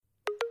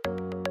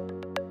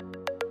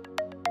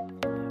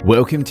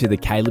Welcome to the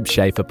Caleb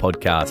Schaefer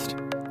podcast.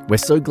 We're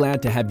so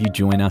glad to have you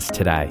join us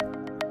today.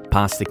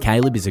 Pastor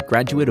Caleb is a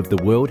graduate of the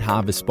World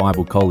Harvest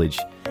Bible College,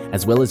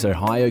 as well as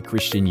Ohio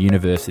Christian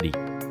University,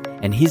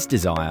 and his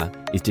desire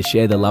is to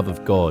share the love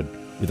of God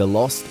with a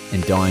lost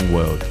and dying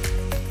world.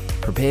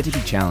 Prepare to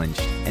be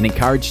challenged and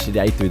encouraged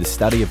today through the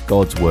study of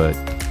God's Word.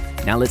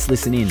 Now let's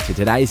listen in to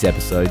today's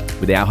episode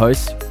with our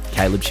host,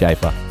 Caleb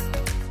Schaefer.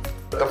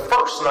 The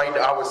first night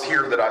I was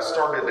here that I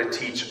started to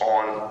teach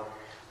on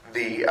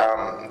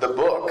the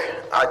book,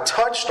 I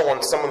touched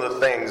on some of the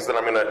things that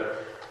I'm going to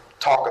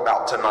talk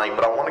about tonight,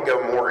 but I want to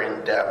go more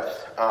in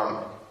depth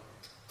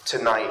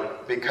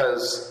tonight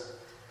because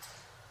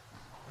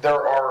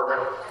there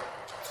are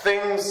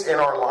things in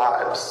our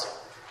lives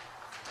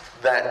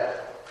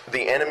that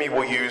the enemy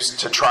will use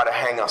to try to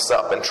hang us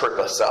up and trip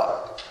us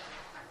up,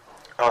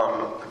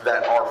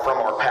 that are from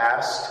our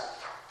past,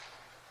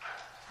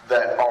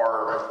 that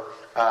are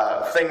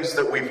things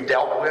that we've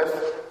dealt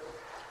with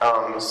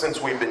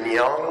since we've been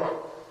young.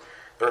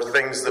 There are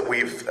things that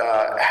we've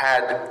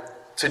had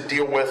to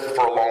deal with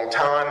for a long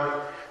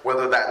time,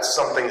 whether that's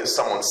something that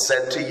someone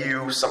said to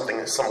you, something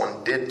that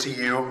someone did to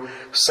you,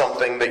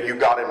 something that you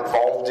got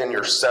involved in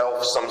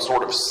yourself, some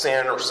sort of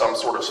sin or some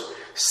sort of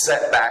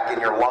setback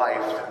in your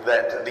life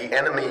that the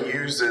enemy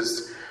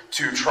uses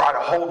to try to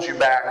hold you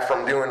back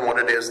from doing what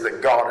it is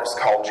that God has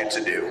called you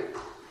to do.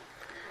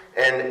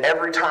 And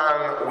every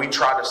time we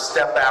try to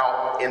step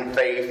out in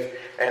faith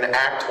and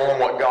act on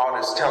what God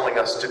is telling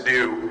us to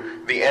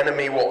do, the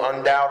enemy will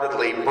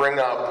undoubtedly bring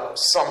up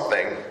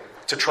something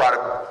to try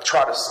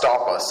to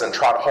stop us and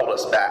try to hold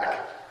us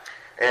back.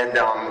 And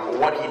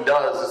what he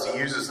does is he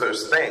uses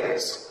those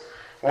things,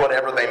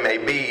 whatever they may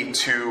be,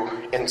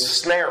 to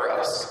ensnare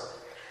us,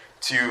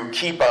 to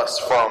keep us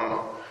from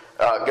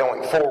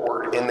going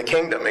forward in the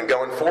kingdom and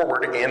going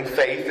forward in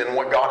faith in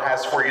what God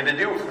has for you to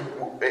do.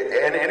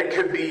 And it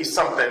could be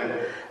something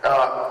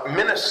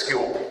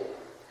minuscule,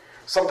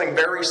 something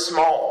very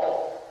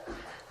small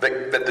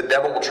that the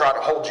devil will try to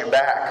hold you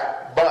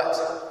back.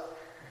 But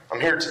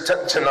I'm here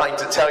tonight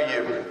to tell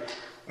you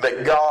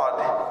that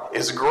God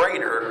is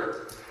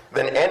greater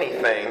than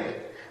anything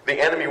the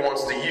enemy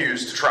wants to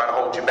use to try to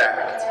hold you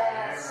back.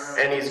 Yes.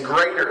 And he's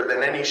greater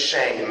than any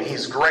shame.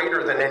 He's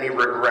greater than any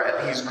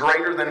regret. He's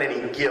greater than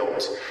any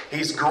guilt.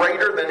 He's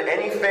greater than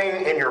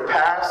anything in your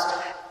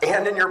past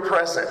and in your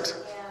present.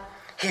 Yeah.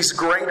 He's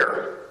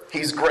greater.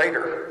 He's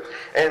greater.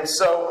 And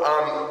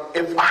so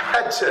if I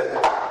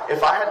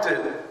had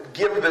to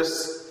give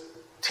this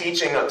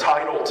teaching a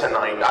title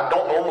tonight, I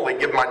don't normally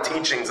give my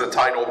teachings a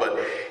title, but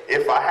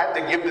if I had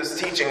to give this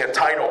teaching a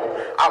title,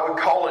 I would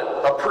call it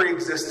a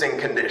pre-existing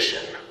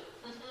condition.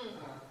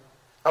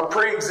 A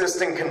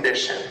pre-existing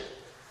condition.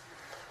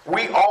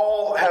 We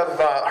all have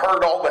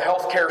heard all the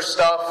healthcare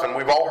stuff, and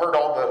we've all heard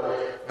all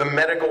the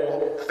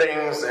medical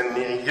things, and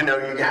you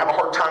have a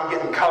hard time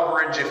getting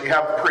coverage if you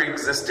have a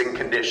pre-existing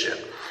condition.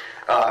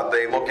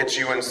 They look at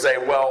you and say,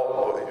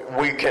 well,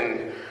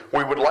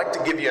 we would like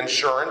to give you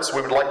insurance,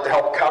 we would like to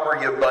help cover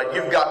you, but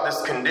you've got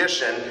this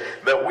condition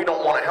that we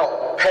don't want to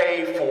help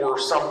pay for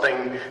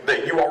something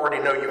that you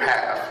already know you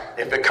have.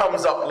 If it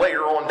comes up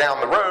later on down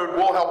the road,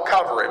 we'll help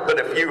cover it. But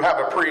if you have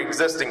a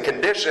pre-existing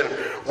condition,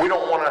 we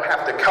don't want to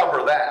have to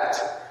cover that.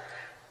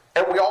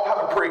 And we all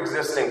have a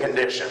pre-existing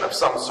condition of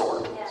some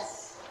sort.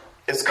 Yes.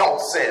 It's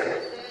called sin.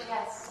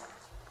 Yes.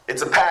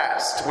 It's a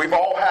past. We've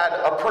all had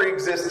a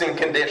pre-existing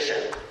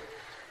condition.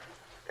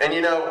 And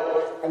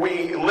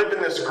we live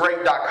in this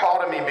great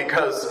dichotomy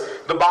because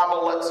the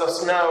Bible lets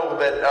us know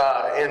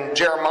that in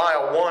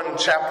Jeremiah 1,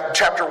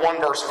 chapter 1,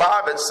 verse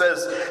 5, it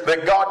says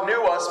that God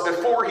knew us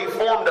before He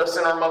formed us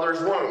in our mother's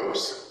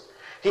wombs.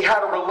 He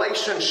had a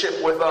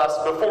relationship with us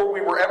before we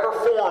were ever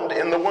formed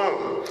in the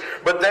womb.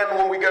 But then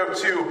when we go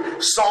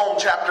to Psalm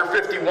chapter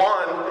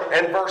 51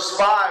 and verse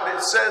 5,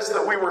 it says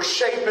that we were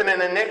shapen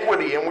in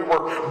iniquity and we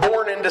were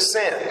born into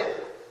sin.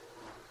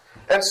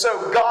 And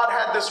so God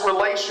had this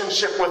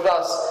relationship with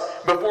us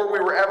before we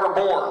were ever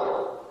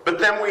born. But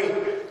then we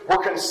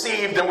were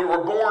conceived and we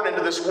were born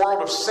into this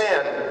world of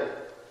sin.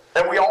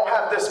 And we all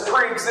have this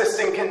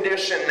pre-existing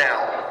condition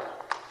now.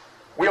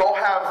 We all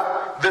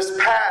have this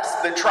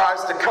past that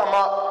tries to come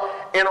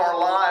up in our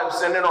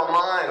lives and in our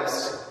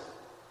minds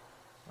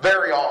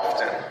very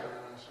often.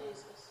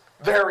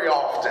 Very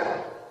often.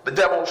 The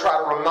devil will try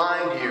to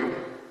remind you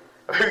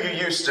of who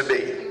you used to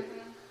be.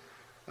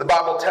 The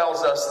Bible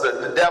tells us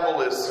that the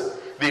devil is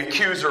the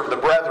accuser of the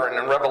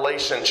brethren in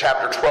Revelation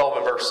chapter 12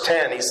 and verse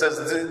 10. He says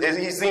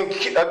he's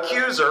the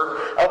accuser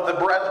of the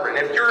brethren.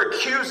 If you're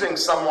accusing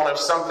someone of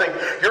something,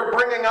 you're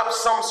bringing up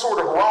some sort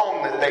of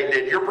wrong that they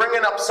did. You're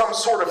bringing up some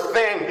sort of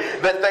thing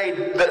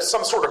that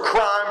some sort of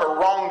crime or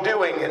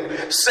wrongdoing.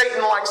 And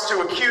Satan likes to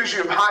accuse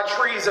you of high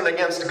treason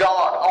against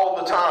God all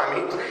the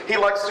time. He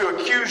likes to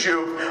accuse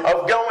you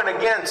of going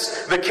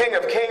against the King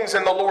of Kings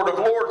and the Lord of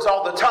Lords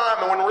all the time.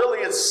 And when really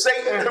it's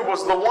Satan who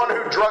was the one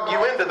who drug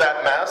you into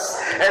that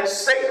mess. And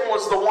Satan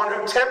was the one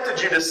who tempted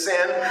you to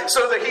sin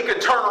so that he could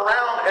turn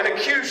around and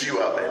accuse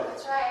you of it.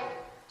 That's right.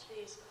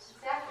 Jesus.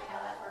 Exactly how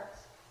that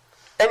works.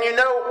 And you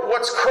know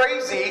what's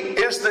crazy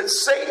is that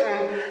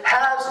Satan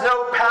has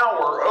no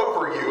power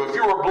over you. If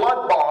you were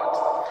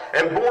blood-bought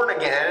and born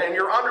again and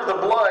you're under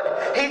the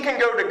blood, he can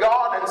go to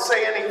God and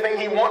say anything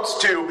he wants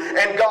to,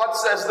 and God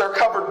says they're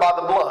covered by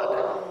the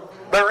blood.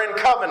 They're in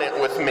covenant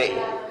with me.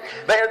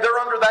 They're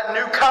under that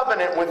new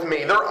covenant with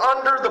me. They're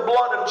under the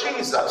blood of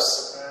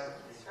Jesus.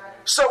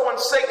 So when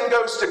Satan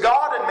goes to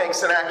God and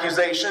makes an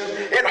accusation,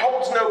 it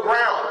holds no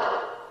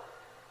ground.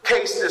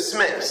 Case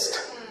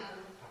dismissed.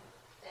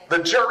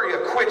 The jury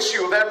acquits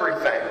you of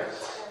everything.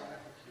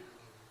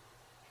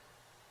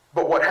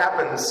 But what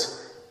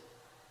happens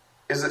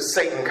is that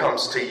Satan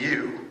comes to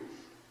you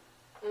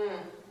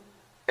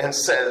and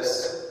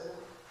says,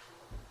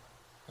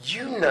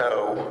 you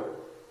know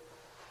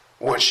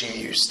what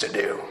you used to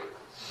do.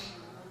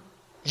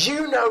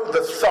 You know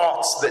the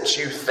thoughts that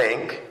you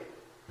think.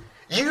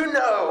 You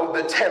know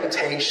the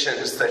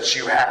temptations that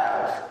you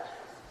have.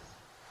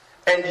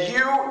 And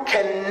you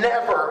can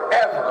never,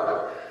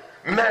 ever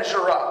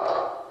measure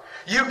up.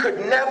 You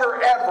could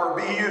never, ever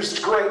be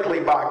used greatly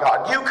by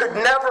God. You could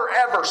never,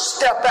 ever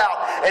step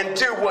out and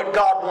do what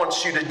God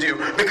wants you to do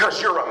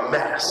because you're a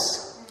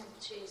mess.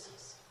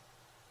 Jesus.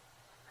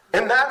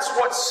 And that's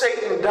what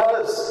Satan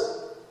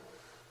does.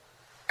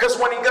 Because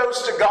when he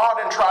goes to God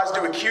and tries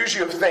to accuse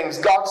you of things,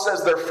 God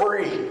says they're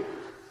free.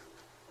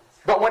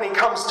 But when he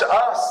comes to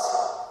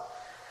us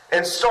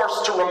and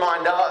starts to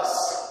remind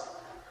us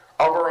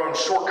of our own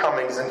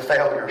shortcomings and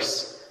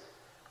failures,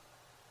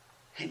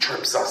 he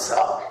trips us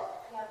up.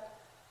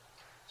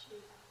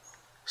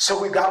 So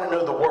we've got to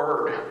know the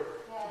Word.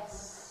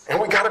 Yes.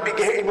 And we've got to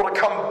be able to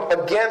come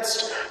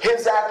against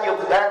his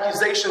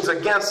accusations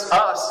against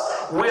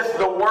us with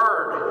the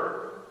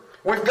Word.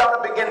 We've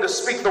got to begin to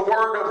speak the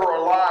Word over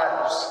our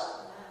lives.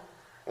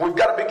 We've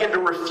got to begin to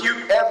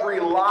refute every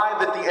lie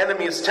that the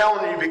enemy is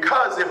telling you,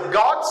 because if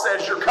God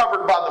says you're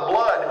covered by the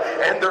blood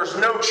and there's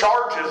no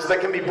charges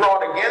that can be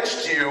brought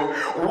against you,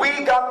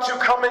 we got to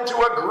come into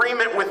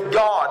agreement with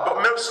God.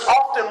 But most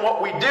often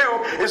what we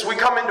do is we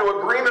come into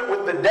agreement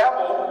with the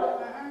devil.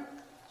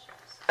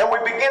 And we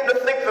begin to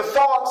think the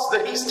thoughts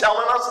that he's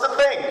telling us to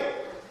think.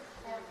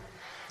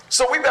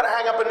 So we've got to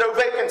hang up a no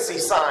vacancy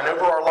sign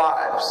over our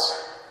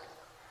lives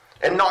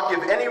and not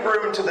give any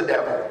room to the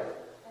devil.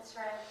 That's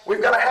right.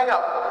 We've got to hang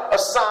up a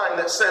sign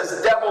that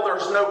says, devil,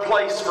 there's no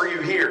place for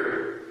you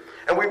here.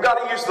 And we've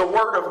got to use the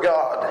Word of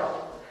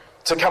God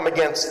to come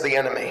against the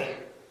enemy.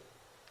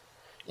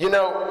 You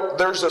know,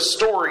 there's a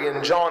story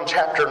in John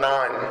chapter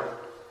 9.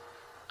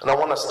 And I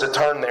want us to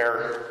turn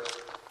there.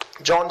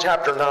 John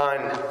chapter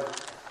 9.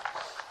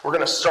 We're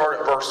going to start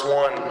at verse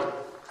 1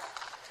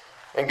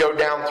 and go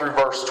down through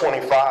verse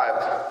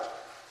 25.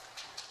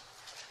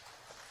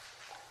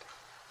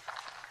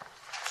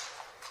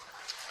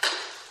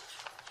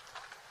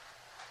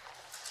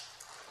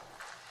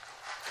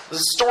 The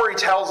story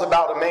tells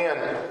about a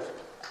man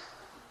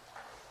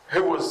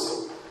who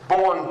was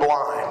born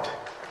blind.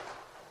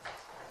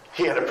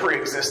 He had a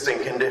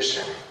pre-existing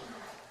condition. It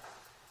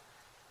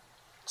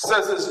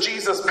says as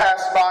Jesus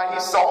passed by,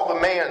 he saw the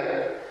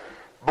man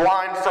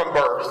blind from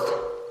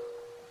birth.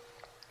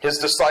 His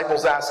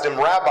disciples asked him,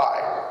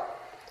 Rabbi,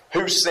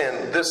 who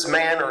sinned, this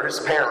man or his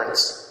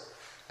parents,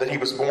 that he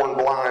was born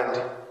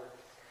blind?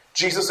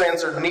 Jesus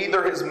answered,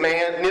 neither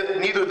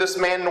this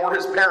man nor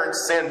his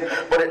parents sinned,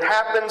 but it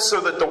happened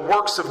so that the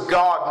works of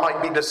God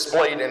might be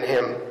displayed in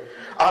him.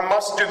 I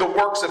must do the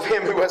works of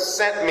him who has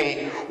sent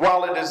me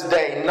while it is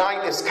day.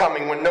 Night is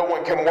coming when no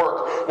one can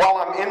work. While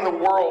I'm in the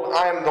world,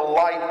 I am the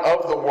light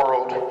of the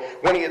world.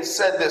 When he had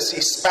said this, he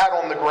spat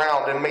on the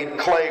ground and made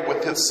clay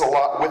with the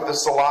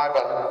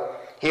saliva.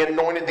 He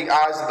anointed the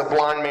eyes of the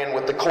blind man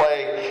with the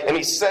clay, and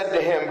he said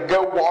to him,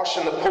 go wash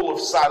in the pool of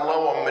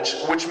Siloam,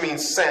 which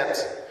means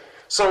sent.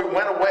 So he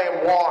went away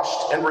and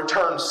washed and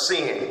returned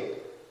seeing.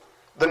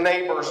 The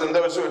neighbors and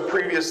those who had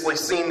previously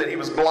seen that he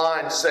was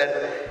blind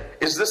said,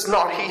 is this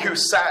not he who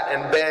sat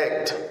and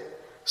begged?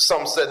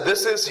 Some said,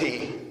 this is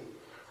he.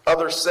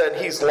 Others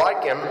said, he's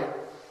like him.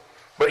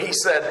 But he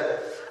said,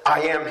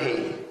 I am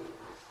he.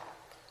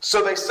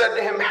 So they said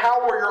to him,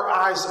 how were your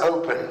eyes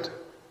opened?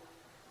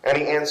 And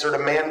he answered, a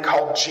man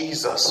called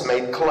Jesus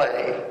made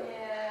clay,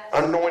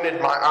 anointed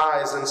my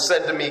eyes, and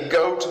said to me,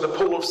 go to the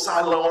pool of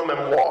Siloam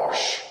and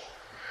wash.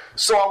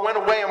 So I went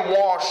away and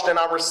washed, and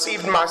I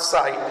received my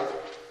sight.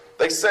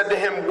 They said to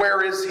him,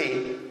 where is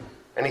he?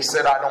 And he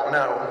said, I don't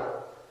know.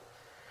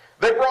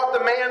 They brought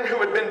the man who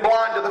had been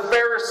blind to the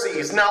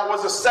Pharisees. Now it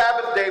was a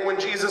Sabbath day when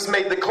Jesus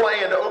made the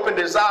clay and opened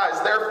his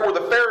eyes. Therefore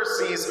the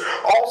Pharisees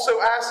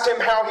also asked him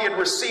how he had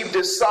received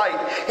his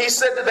sight. He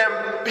said to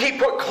them, he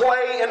put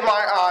clay in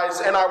my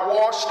eyes, and I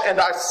washed and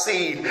I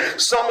see.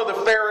 Some of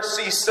the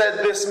Pharisees said,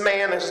 this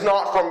man is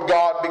not from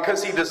God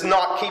because he does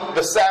not keep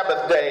the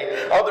Sabbath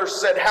day. Others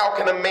said, how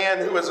can a man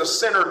who is a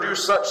sinner do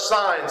such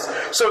signs?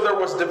 So there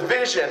was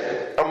division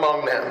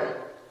among them.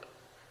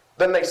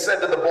 Then they said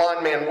to the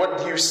blind man, what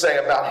do you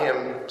say about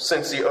him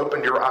since he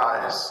opened your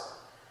eyes?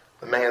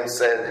 The man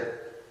said,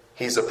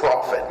 he's a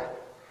prophet.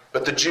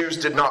 But the Jews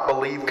did not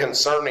believe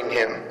concerning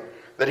him.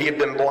 that he had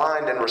been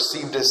blind and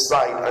received his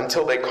sight,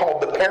 until they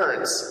called the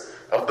parents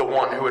of the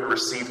one who had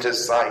received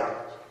his sight.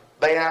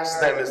 They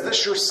asked them, "Is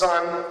this your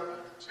son,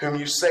 whom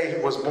you say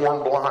was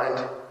born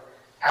blind?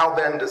 How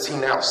then does he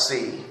now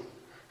see?"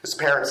 His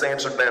parents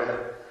answered them,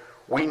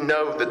 "We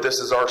know that this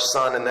is our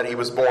son and that he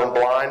was born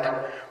blind,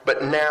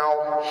 but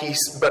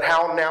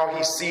how now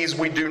he sees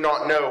we do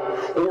not know,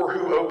 or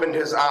who opened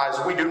his eyes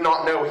we do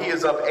not know. He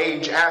is of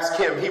age. Ask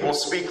him, he will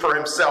speak for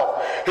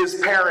himself." His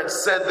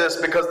parents said this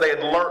because they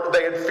had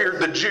feared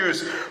the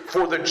Jews,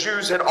 for the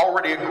Jews had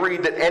already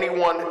agreed that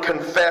anyone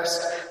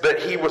confessed that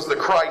he was the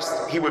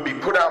Christ, he would be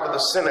put out of the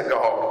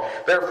synagogue.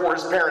 Therefore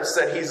his parents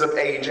said, "He's of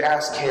age.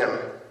 Ask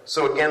him."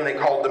 So again they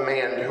called the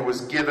man who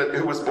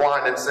was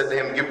blind and said to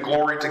him, "Give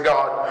glory to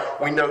God.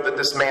 We know that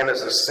this man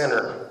is a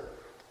sinner."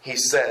 He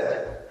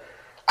said,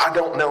 "I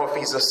don't know if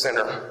he's a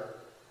sinner.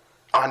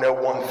 I know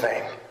one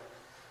thing.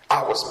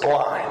 I was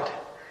blind,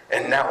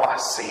 and now I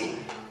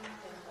see."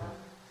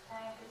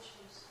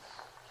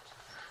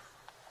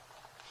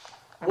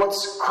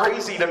 What's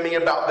crazy to me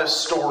about this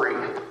story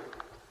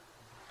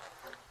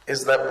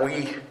is that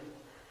we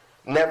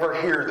never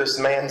hear this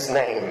man's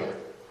name.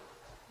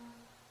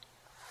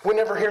 We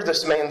never hear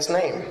this man's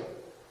name.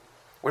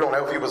 We don't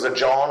know if he was a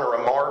John or a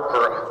Mark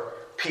or a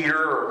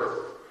Peter.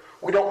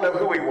 We don't know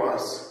who he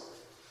was.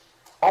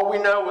 All we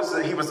know is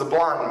that he was a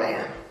blind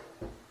man.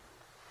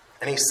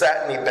 And he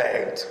sat and he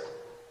begged.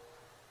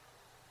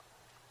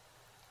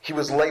 He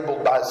was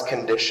labeled by his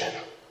condition.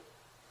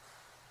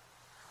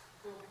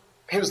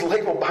 He was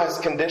labeled by his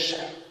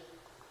condition.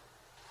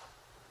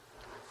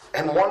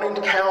 And one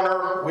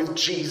encounter with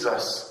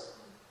Jesus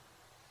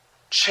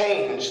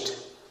changed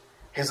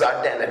his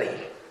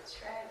identity.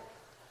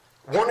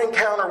 One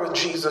encounter with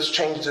Jesus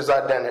changed his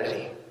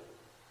identity.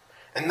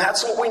 And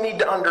that's what we need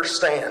to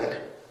understand.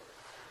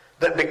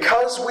 That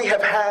because we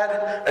have had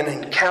an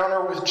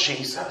encounter with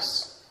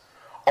Jesus,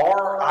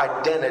 our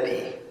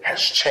identity has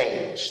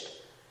changed.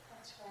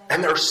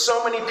 And there are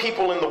so many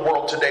people in the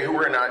world today who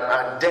are in an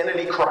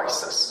identity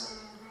crisis.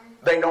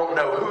 They don't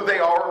know who they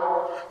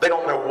are. They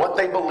don't know what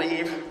they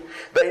believe.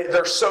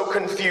 They're so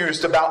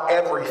confused about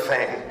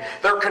everything.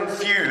 They're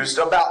confused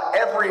about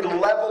every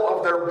level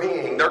of their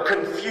being. They're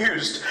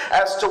confused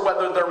as to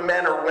whether they're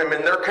men or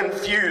women. They're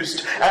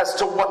confused as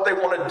to what they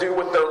want to do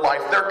with their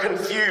life. They're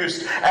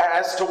confused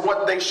as to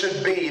what they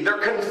should be. They're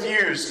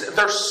confused.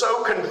 They're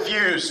so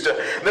confused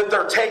that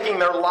they're taking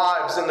their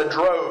lives in the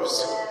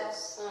droves.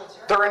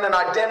 They're in an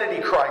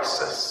identity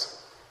crisis.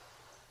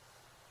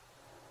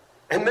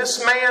 And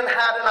this man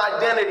had an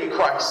identity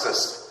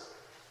crisis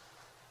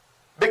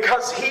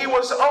because he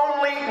was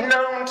only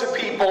known to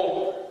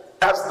people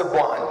as the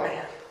blind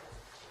man.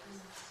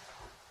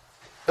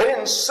 They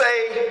didn't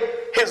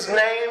say his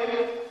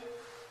name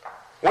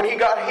when he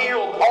got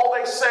healed. All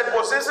they said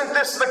was, "Isn't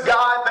this the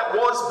guy that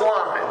was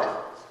blind?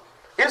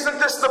 Isn't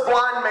this the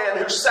blind man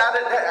who sat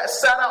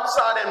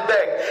outside and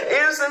begged?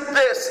 Isn't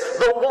this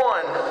the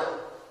one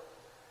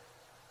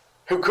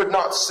who could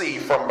not see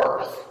from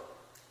birth?"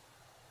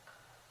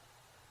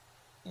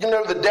 You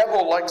know, the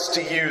devil likes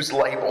to use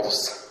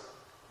labels.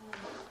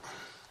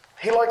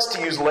 He likes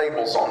to use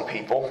labels on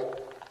people.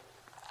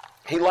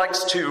 He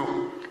likes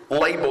to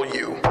label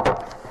you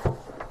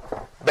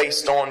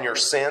based on your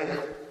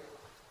sin.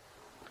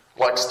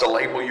 Likes to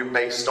label you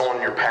based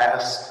on your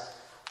past.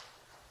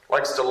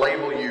 Likes to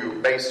label you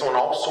based on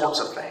all sorts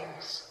of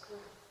things.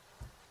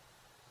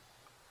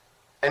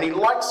 And he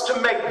likes to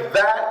make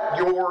that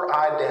your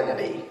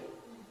identity,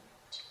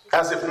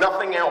 as if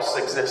nothing else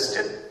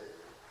existed.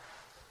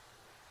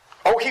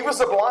 Oh, he was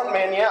a blind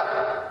man,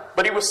 yeah,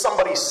 but he was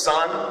somebody's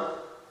son.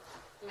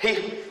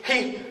 He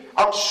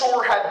I'm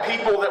sure had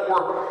people that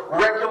were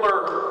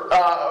regular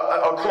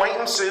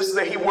acquaintances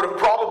that he would have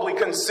probably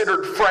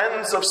considered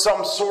friends of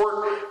some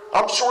sort.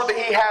 I'm sure that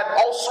he had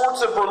all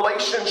sorts of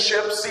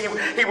relationships.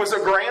 He was a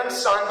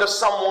grandson to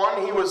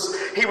someone. He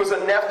was a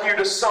nephew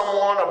to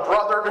someone, a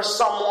brother to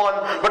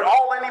someone. But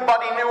all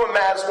anybody knew him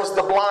as was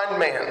the blind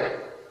man.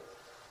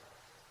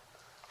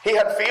 He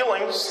had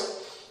feelings.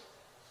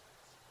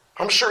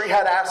 I'm sure he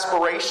had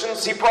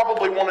aspirations. He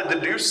probably wanted to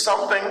do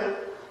something.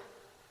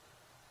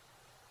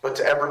 But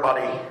to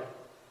everybody,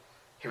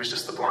 he was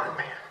just the blind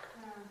man.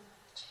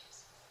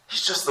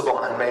 He's just the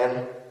blind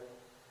man.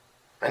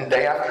 And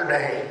day after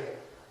day,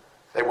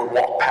 they would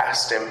walk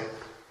past him,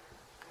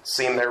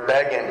 see him there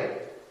begging.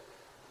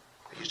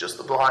 He's just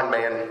the blind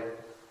man.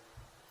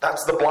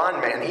 That's the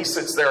blind man. He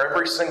sits there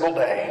every single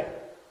day,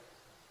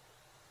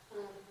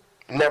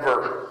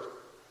 never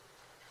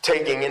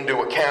taking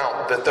into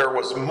account that there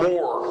was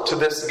more to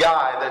this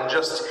guy than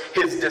just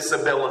his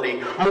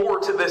disability, more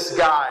to this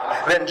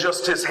guy than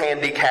just his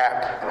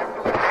handicap.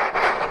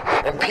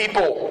 And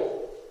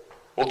people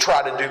will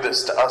try to do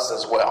this to us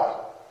as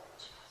well.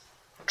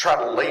 Try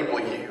to label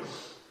you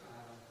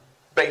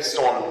based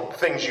on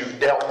things you've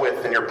dealt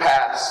with in your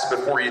past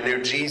before you knew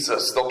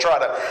Jesus. They'll try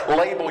to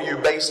label you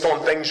based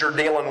on things you're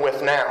dealing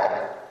with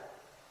now.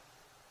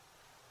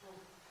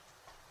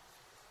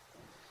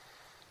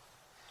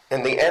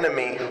 And the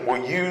enemy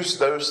will use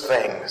those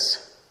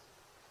things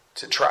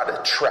to try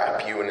to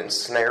trap you and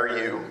ensnare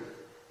you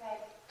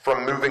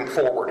from moving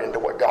forward into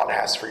what God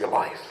has for your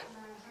life.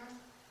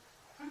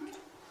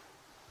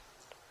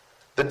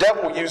 The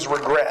devil will use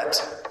regret.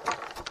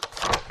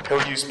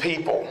 He'll use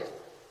people.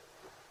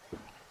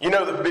 You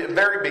know, the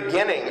very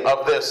beginning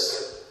of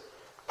this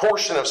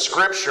portion of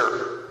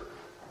Scripture,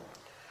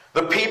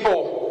 the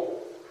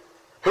people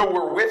who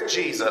were with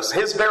Jesus,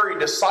 his very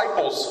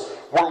disciples,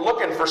 were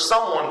looking for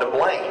someone to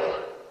blame.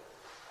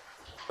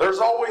 There's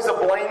always a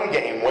blame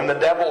game when the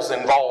devil's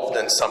involved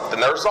in something.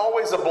 There's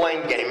always a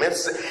blame game.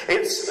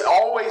 It's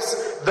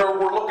always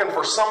we're looking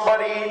for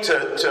somebody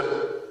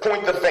to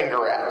point the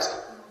finger at.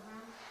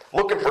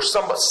 Looking for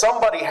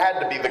somebody had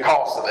to be the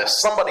cause of this.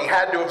 Somebody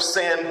had to have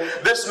sinned.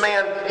 This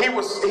man,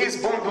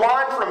 he's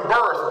blind from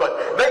birth,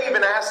 but they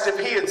even asked if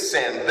he had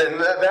sinned. Then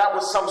that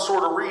was some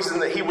sort of reason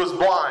that he was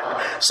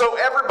blind. So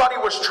everybody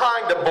was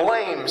trying to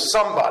blame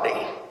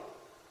somebody.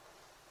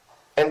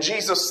 And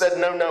Jesus said,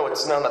 no,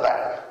 it's none of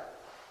that.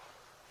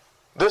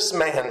 This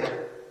man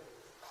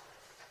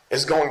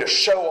is going to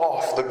show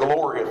off the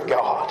glory of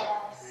God.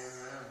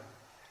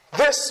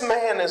 This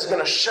man is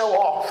going to show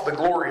off the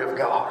glory of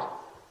God.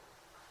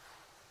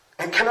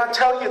 And can I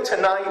tell you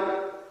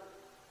tonight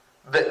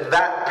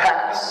that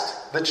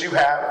past that you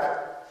have,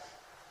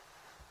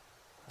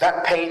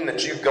 that pain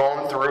that you've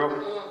gone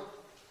through,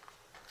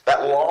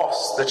 that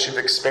loss that you've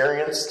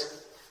experienced,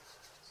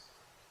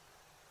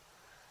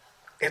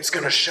 it's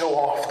going to show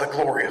off the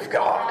glory of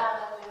God.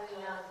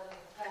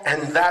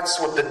 And that's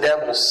what the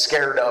devil's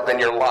scared of in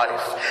your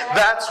life.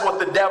 That's what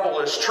the devil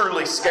is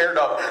truly scared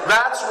of.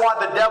 That's why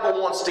the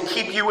devil wants to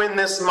keep you in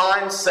this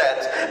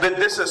mindset that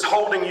this is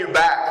holding you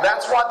back.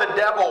 That's why the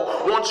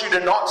devil wants you to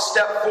not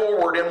step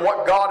forward in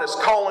what God is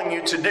calling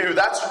you to do.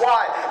 That's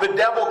why the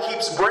devil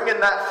keeps bringing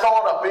that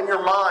thought up in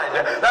your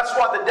mind. That's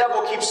why the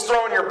devil keeps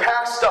throwing your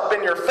past up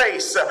in your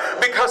face.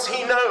 Because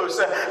he knows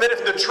that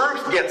if the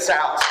truth gets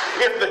out,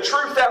 if the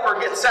truth ever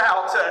gets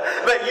out,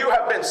 that you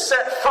have been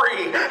set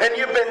free and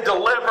you've been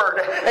delivered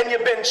and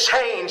you've been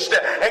changed,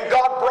 and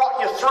God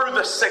brought you through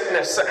the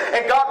sickness,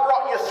 and God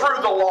brought you through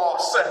the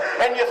loss,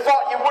 and you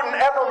thought you wouldn't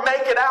ever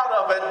make it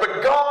out of it,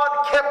 but God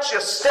kept you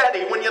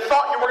steady. When you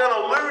thought you were going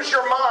to lose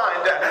your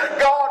mind,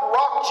 God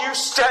rocked you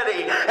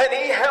steady, and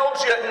He held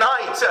you at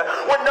night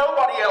when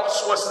nobody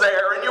else was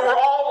there, and you were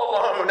all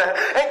alone,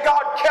 and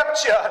God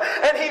kept you,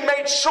 and He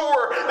made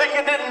sure that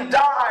you didn't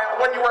die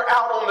when you were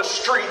out on the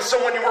streets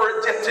and when you were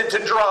addicted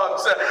to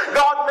drugs.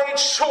 God made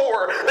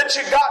sure that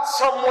you got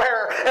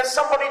somewhere and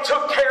somebody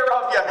took care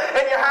of you,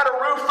 and you had a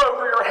roof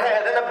over your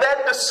head and a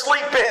bed to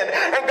sleep in,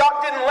 and God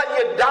didn't let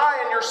you die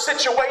in your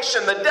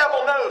situation. The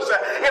devil knows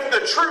if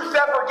the truth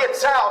ever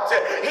gets out,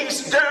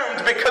 he's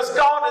doomed, because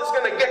God is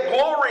going to get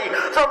glory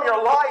from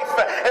your life,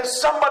 and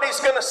somebody's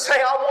going to say,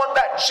 I want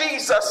that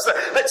Jesus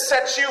that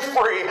sets you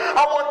free.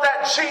 I want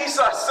that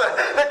Jesus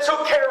that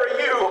took care of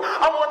you.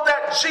 I want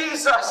that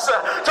Jesus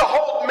to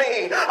hold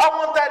me. I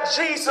want that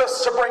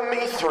Jesus to bring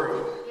me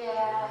through.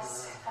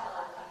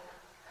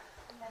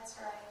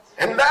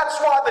 And that's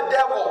why the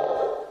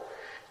devil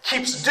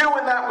keeps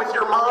doing that with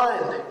your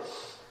mind.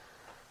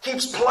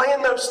 Keeps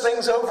playing those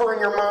things over in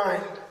your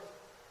mind.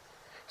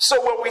 So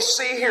what we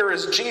see here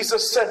is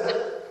Jesus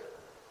said,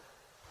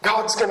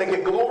 God's going to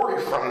get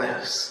glory from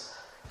this.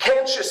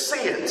 Can't you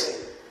see it?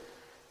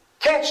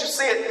 Can't you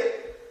see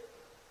it?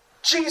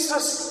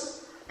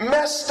 Jesus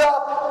messed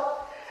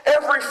up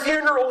every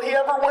funeral he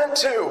ever went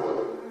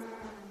to.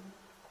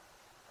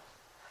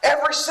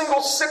 Every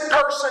single sick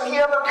person he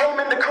ever came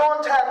into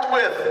contact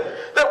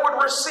with that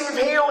would receive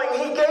healing,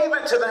 he gave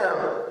it to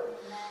them.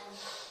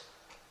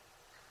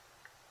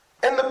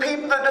 And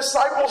the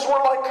disciples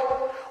were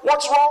like,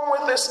 what's wrong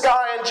with this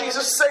guy? And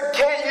Jesus said,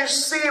 can't you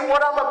see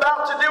what I'm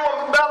about to do?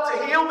 I'm about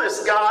to heal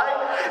this guy,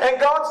 and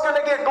God's going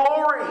to get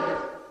glory.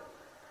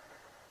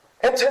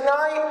 And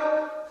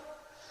tonight,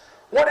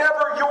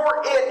 whatever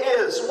your it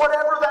is,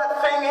 whatever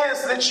that thing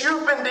is that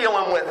you've been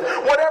dealing with,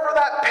 whatever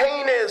that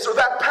pain is or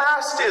that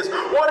past is,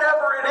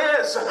 whatever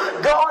it is,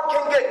 God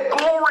can get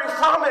glory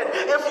from it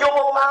if you'll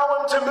allow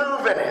Him to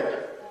move in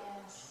it.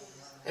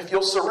 If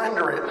you'll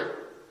surrender it.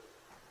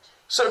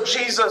 So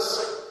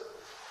Jesus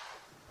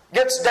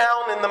gets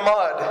down in the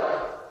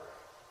mud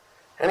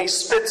and He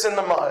spits in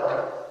the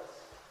mud.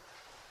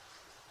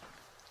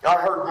 I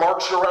heard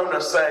Mark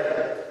Sharona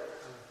say,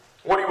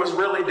 what he was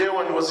really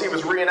doing was he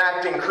was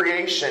reenacting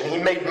creation. He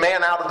made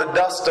man out of the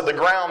dust of the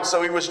ground,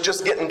 so he was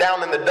just getting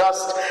down in the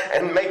dust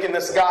and making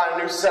this guy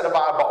a new set of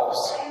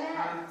eyeballs.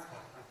 Amen.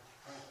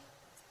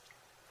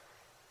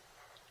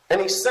 And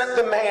he sent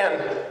the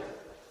man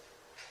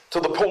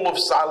to the pool of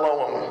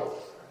Siloam.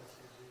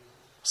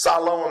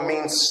 Siloam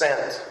means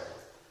sent.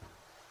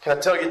 Can I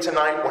tell you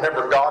tonight,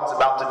 whenever God's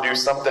about to do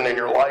something in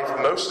your life,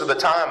 most of the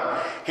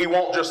time, He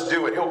won't just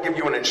do it. He'll give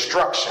you an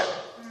instruction.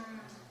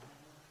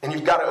 And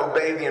you've got to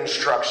obey the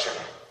instruction.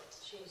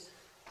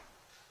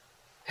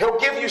 He'll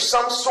give you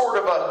some sort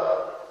of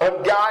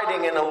a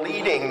guiding and a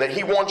leading that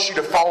He wants you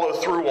to follow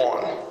through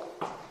on.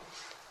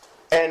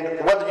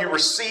 And whether you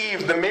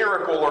receive the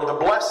miracle or the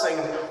blessing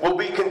will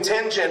be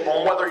contingent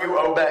on whether you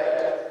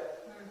obey.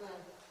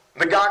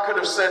 The guy could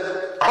have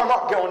said, I'm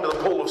not going to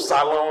the pool of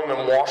Siloam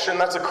and washing.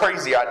 That's a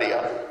crazy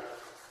idea.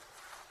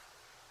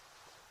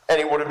 And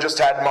he would have just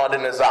had mud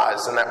in his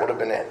eyes, and that would have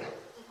been it.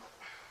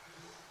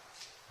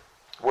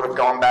 Would have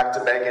gone back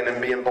to begging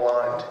and being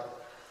blind.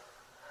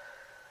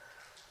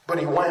 But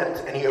he went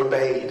and he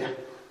obeyed.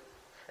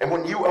 And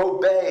when you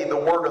obey the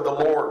word of the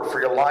Lord for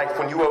your life,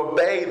 when you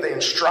obey the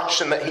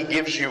instruction that he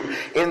gives you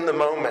in the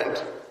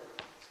moment,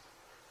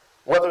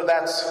 whether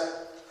that's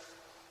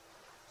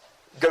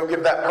go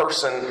give that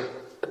person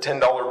a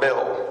 $10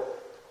 bill,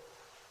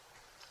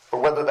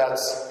 or whether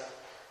that's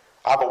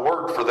I have a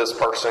word for this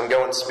person,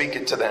 go and speak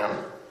it to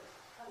them.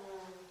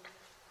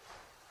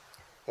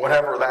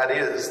 Whatever that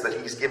is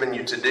that he's given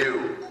you to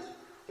do,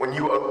 when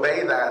you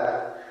obey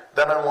that,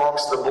 that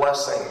unlocks the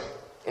blessing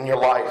in your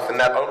life, and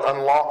that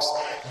unlocks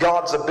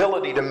God's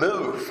ability to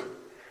move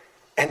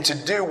and to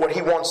do what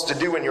he wants to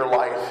do in your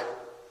life.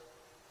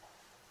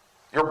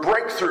 Your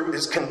breakthrough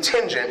is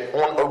contingent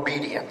on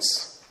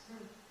obedience.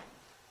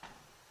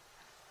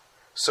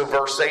 So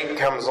verse 8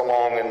 comes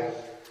along and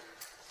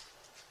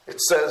it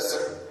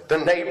says, the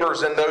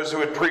neighbors and those who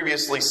had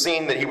previously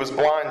seen that he was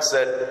blind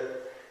said,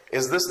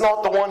 is this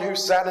not the one who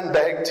sat and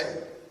begged?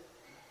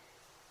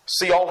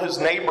 See, all his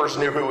neighbors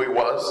knew who he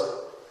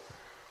was.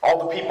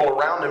 All the people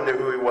around him knew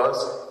who he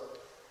was.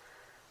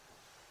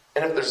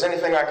 And if there's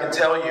anything I can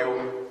tell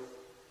you,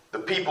 the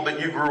people that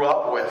you grew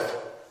up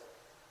with,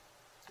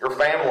 your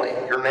family,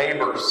 your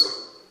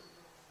neighbors,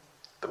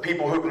 the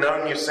people who've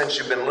known you since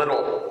you've been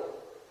little,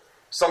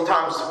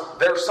 sometimes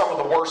they're some of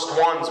the worst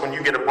ones when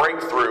you get a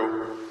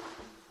breakthrough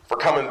for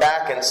coming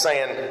back and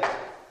saying,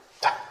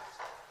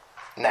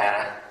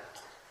 nah,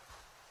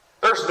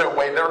 there's no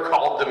way they're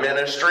called to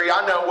ministry.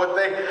 I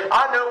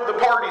know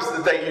the parties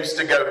that they used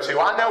to go to.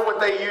 I know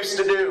what they used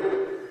to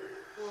do.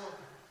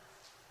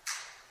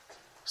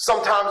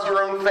 Sometimes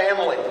your own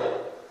family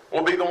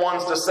will be the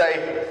ones to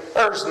say,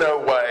 there's no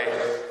way.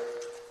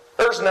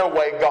 There's no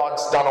way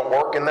God's done a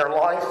work in their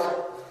life.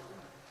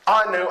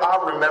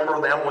 I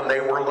remember them when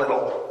they were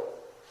little.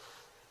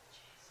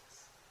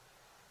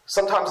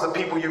 Sometimes the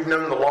people you've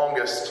known the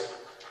longest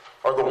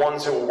are the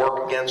ones who will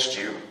work against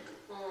you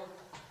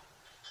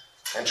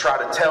and try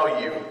to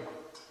tell you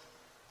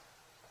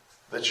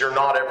that you're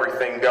not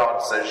everything God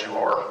says you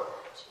are.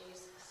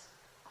 Jesus.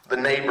 The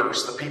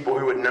neighbors, the people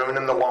who had known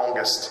him the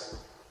longest,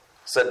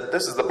 said,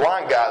 this is the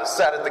blind guy that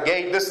sat at the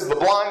gate. This is the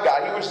blind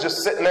guy. He was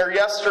just sitting there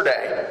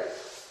yesterday.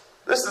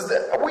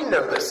 We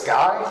know this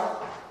guy.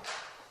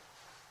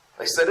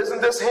 They said,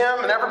 isn't this him?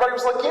 And everybody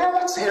was like, yeah,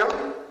 that's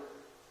him.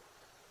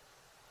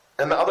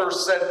 And the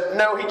others said,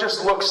 no, he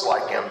just looks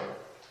like him.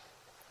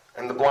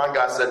 And the blind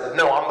guy said,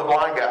 no, I'm the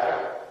blind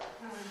guy.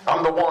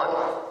 I'm the one.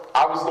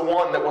 I was the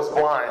one that was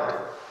blind.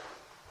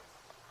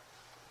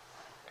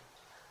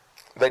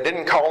 They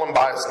didn't call him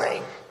by his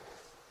name.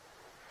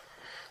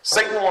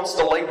 Satan wants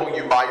to label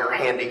you by your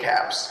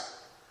handicaps.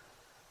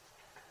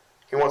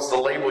 He wants to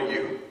label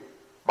you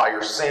by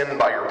your sin,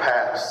 by your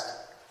past.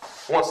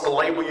 He wants to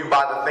label you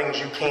by the things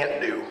you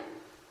can't do.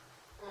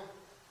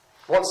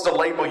 He wants to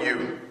label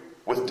you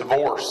with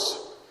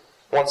divorce.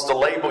 He wants to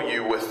label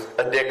you with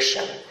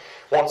addiction.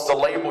 He wants to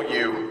label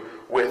you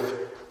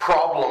with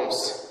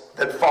problems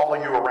that follow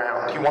you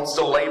around. He wants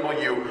to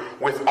label you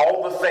with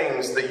all the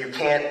things that you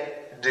can't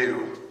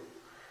do.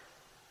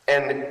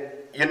 And,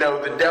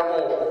 the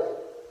devil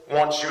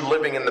wants you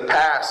living in the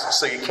past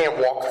so you can't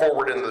walk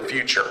forward into the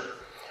future.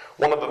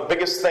 One of the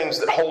biggest things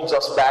that holds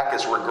us back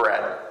is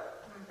regret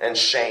and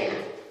shame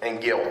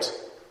and guilt.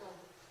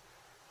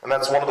 And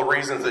that's one of the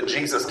reasons that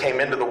Jesus came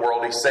into the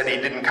world. He said he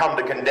didn't come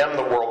to condemn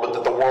the world, but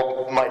that the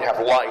world might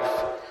have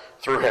life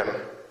through him.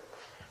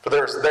 For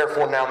there is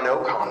therefore now no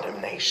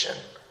condemnation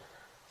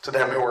to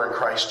them who are in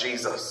Christ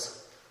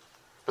Jesus.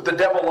 But the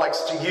devil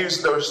likes to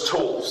use those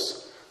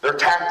tools. They're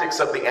tactics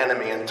of the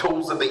enemy and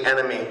tools of the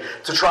enemy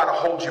to try to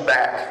hold you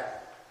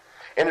back.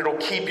 And it'll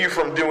keep you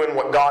from doing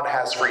what God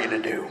has for you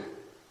to do.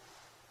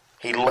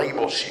 He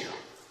labels you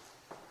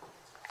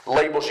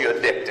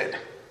addicted,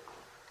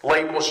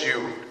 labels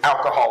you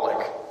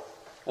alcoholic,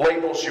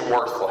 labels you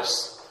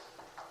worthless,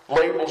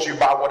 labels you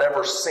by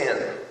whatever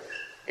sin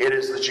it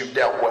is that you've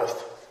dealt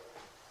with.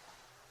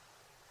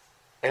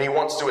 And he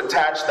wants to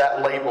attach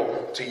that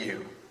label to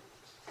you.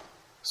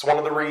 It's one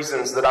of the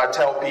reasons that I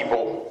tell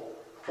people,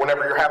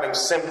 whenever you're having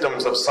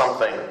symptoms of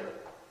something,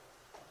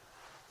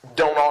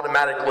 don't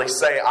automatically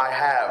say, I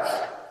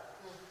have.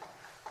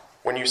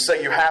 When you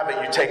say you have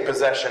it, you take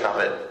possession of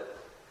it.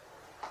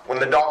 When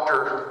the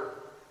doctor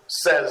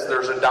says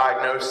there's a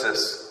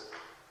diagnosis,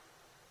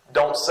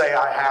 don't say,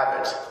 I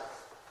have it.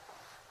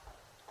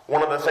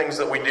 One of the things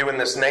that we do in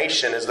this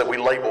nation is that we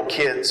label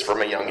kids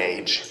from a young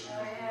age.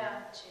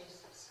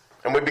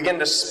 And we begin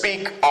to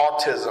speak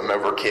autism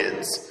over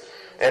kids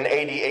and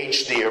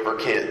ADHD over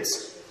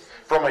kids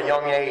from a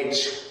young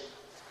age.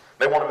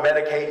 They want to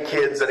medicate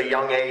kids at a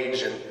young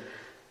age. And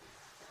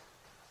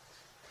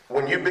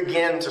when you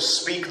begin to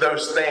speak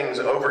those things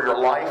over your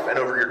life and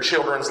over your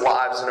children's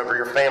lives and over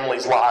your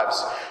family's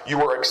lives,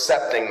 you are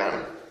accepting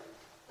them.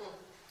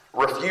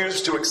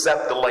 Refuse to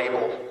accept the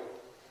label.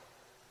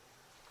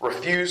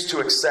 refuse to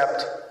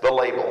accept the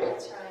label.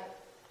 That's right.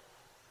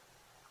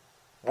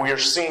 We are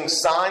seeing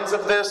signs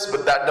of this,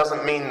 but that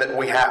doesn't mean that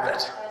we have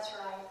it. That's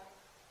right.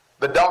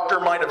 The doctor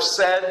might have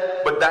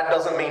said, but that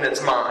doesn't mean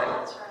it's mine.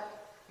 That's right.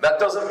 That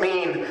doesn't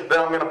mean that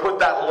I'm going to put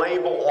that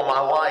label on my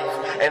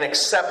life and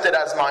accept it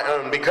as my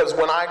own. Because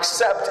when I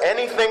accept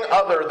anything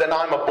other than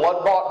I'm a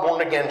blood-bought,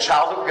 born-again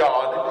child of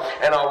God,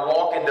 and I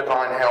walk in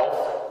divine health,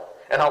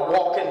 and I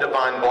walk in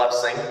divine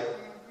blessing,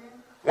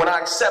 when I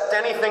accept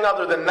anything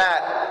other than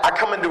that, I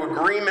come into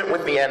agreement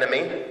with the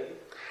enemy,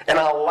 and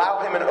I allow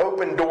him an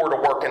open door to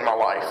work in my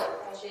life.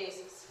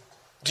 Jesus.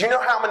 Do you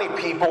know how many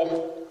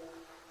people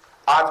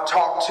I've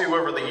talked to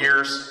over the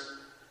years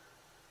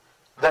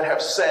that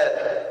have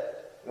said,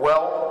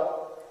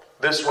 well,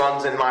 this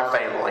runs in my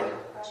family.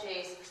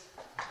 Jesus.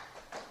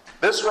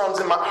 This runs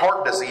in my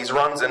heart disease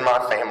runs in my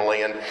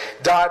family, and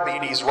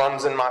diabetes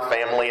runs in my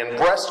family, and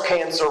breast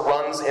cancer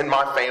runs in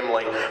my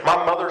family. My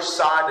mother's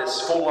side is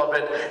full of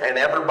it, and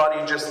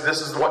everybody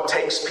this is what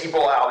takes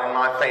people out in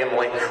my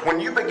family. When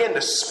you begin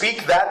to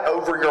speak that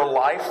over your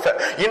life,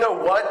 you know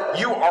what?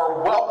 You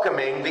are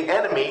welcoming the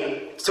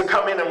enemy to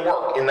come in and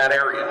work in that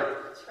area.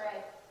 That's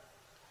right.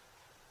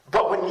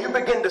 But when you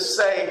begin to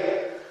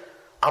say,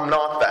 I'm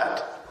not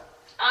that.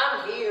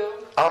 I'm healed.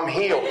 I'm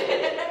healed.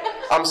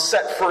 I'm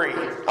set free.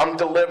 I'm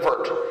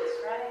delivered. That's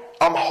right.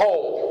 I'm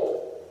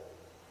whole.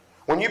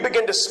 When you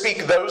begin to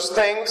speak those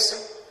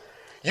things,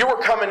 you are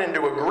coming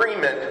into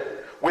agreement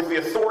with the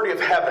authority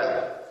of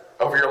heaven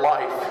over your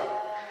life.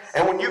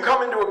 And when you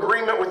come into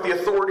agreement with the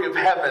authority of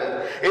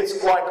heaven,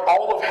 it's like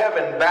all of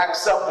heaven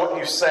backs up what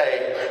you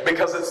say,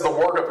 because it's the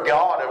Word of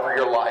God over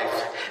your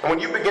life. And when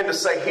you begin to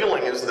say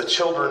healing is the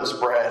children's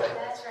bread,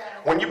 That's right.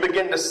 when you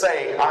begin to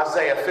say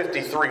Isaiah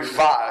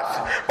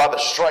 53:5, by the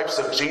stripes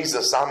of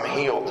Jesus I'm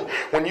healed.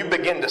 When you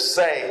begin to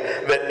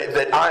say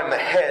that I'm the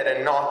head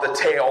and not the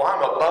tail,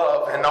 I'm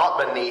above and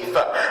not beneath,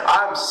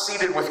 I'm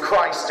seated with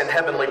Christ in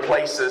heavenly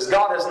places.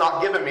 God has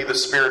not given me the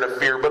spirit of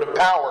fear, but of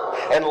power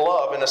and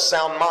love and a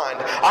sound mind.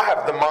 I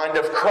have the mind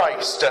of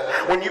Christ.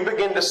 When you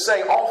begin to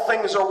say all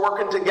things are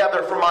working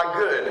together for my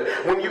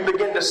good, when you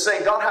begin to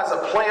say God has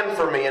a plan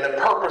for me and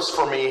a purpose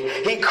for me,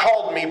 He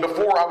called me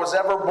before I was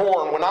ever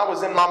born. When I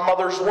was in my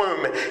mother's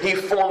womb, He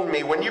formed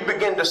me. When you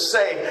begin to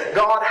say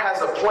God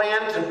has a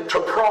plan to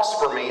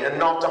prosper me and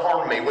not to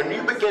harm me, when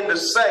you begin to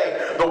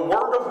say the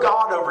Word of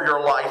God over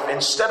your life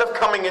instead of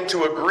coming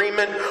into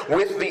agreement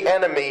with the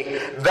enemy,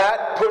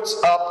 that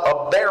puts up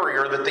a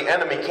barrier that the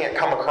enemy can't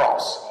come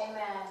across.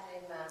 Amen.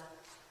 Amen.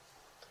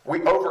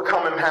 We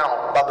overcome him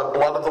how? By the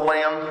blood of the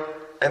Lamb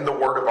and the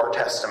word of our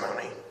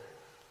testimony.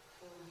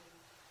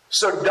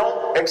 So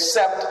don't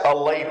accept a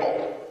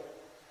label.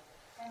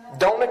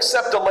 Don't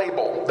accept a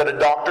label that a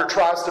doctor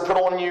tries to put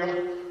on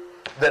you,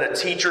 that a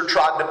teacher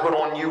tried to put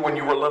on you when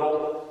you were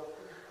little,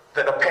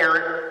 that a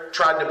parent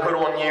tried to put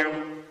on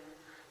you.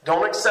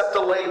 Don't accept a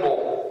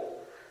label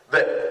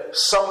that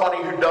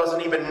somebody who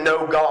doesn't even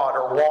know God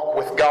or walk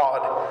with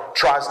God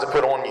tries to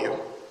put on you.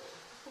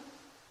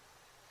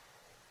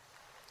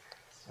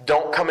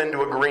 Don't come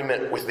into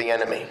agreement with the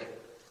enemy.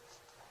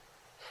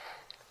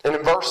 And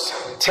in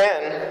verse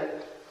 10,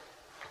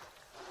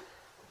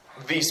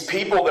 these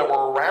people that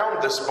were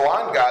around this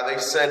blind guy, they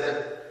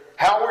said,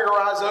 "How were your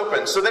eyes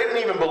open?" So they didn't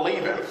even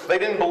believe him. They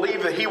didn't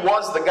believe that he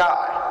was the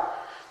guy.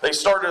 They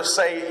started to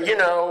say,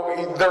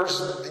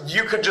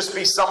 you could just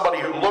be somebody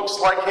who looks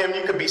like him.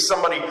 You could be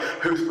somebody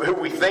who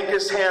we think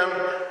is him.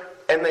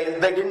 And they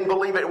didn't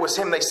believe it was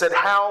him. They said,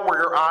 "How were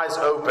your eyes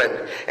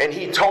open?" And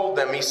he told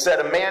them, he said,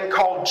 "A man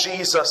called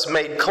Jesus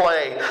made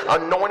clay,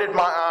 anointed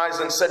my eyes,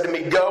 and said to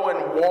me, 'Go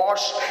and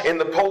wash in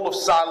the pool of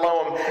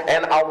Siloam.'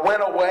 And I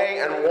went away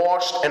and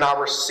washed, and I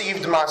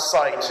received my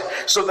sight."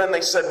 So then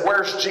they said,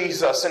 "Where's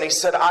Jesus?" And he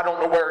said, "I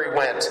don't know where he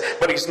went,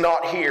 but he's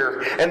not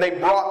here." And they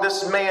brought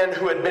this man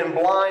who had been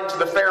blind to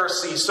the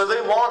Pharisees. So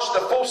they launched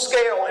a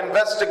full-scale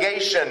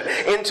investigation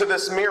into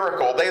this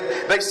miracle.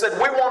 They said,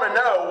 "We want to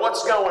know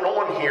what's going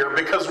on here,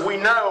 because we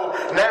know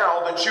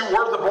now that you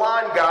were the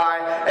blind guy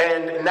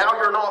and now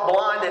you're not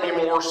blind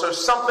anymore, so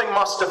something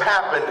must have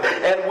happened.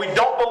 And we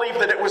don't believe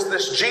that it was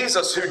this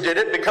Jesus who did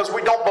it, because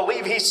we don't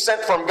believe he's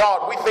sent from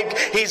God. We think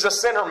he's a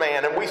sinner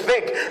man, and we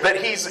think that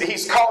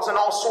he's causing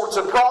all sorts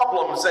of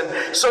problems."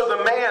 And so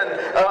the man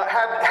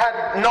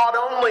had not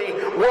only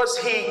was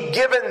he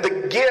given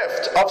the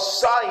gift of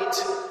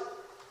sight,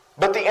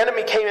 but the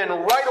enemy came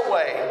in right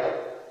away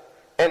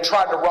and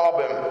tried to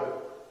rob him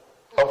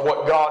of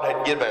what God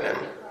had given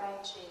him.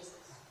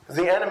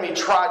 The enemy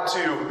tried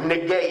to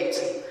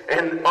negate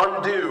and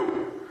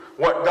undo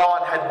what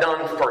God had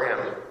done for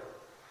him.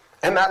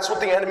 And that's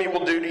what the enemy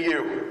will do to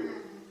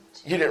you.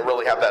 You didn't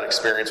really have that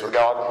experience with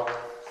God.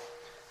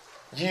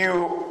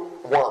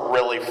 You weren't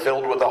really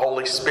filled with the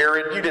Holy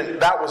Spirit.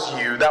 That was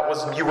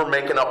you were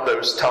making up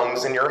those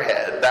tongues in your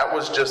head. That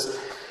was just,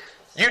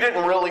 you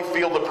didn't really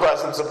feel the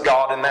presence of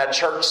God in that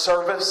church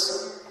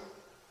service.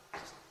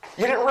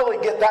 You didn't really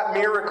get that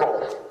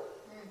miracle.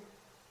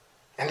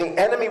 And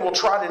the enemy will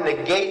try to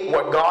negate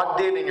what God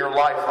did in your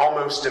life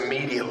almost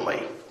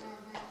immediately.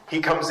 He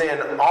comes in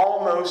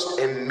almost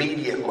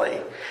immediately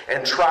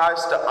and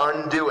tries to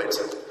undo it.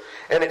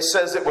 And it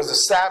says it was a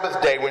Sabbath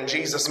day when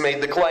Jesus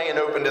made the clay and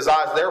opened his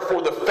eyes.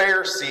 Therefore the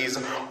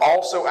Pharisees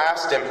also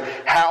asked him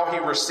how he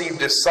received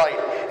his sight.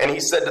 And he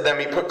said to them,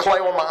 he put clay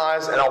on my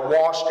eyes and I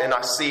washed and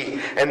I see.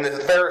 And the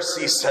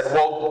Pharisees said,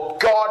 well,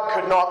 God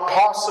could not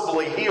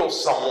possibly heal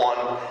someone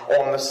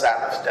on the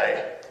Sabbath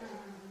day.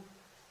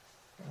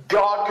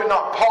 God could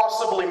not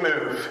possibly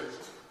move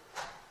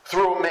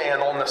through a man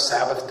on the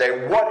Sabbath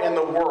day. What in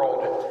the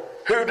world?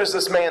 Who does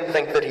this man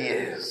think that he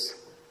is?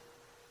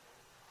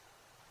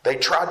 They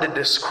tried to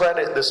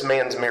discredit this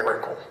man's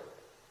miracle.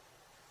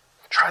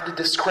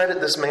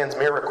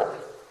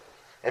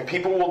 And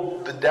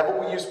the devil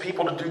will use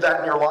people to do that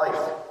in your life.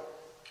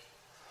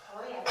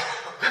 Oh,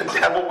 yeah. The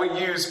devil will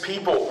use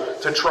people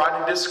to try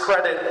to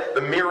discredit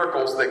the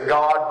miracles that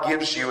God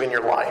gives you in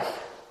your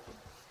life.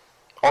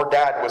 Our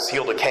dad was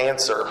healed of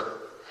cancer,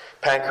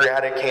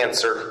 pancreatic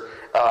cancer,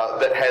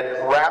 that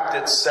had wrapped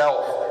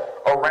itself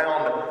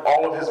around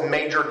all of his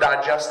major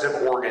digestive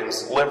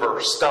organs,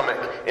 liver, stomach,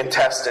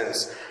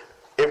 intestines.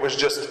 It was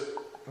just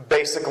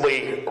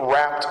basically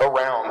wrapped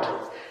around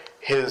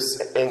his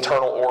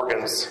internal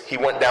organs. He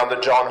went down to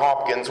Johns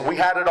Hopkins. We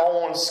had it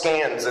all on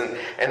scans and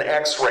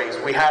x-rays.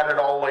 We had it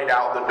all laid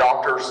out. The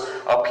doctors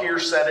up here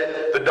said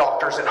it. The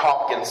doctors at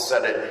Hopkins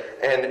said it.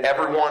 And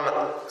everyone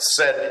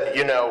said,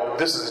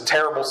 this is a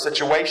terrible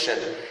situation.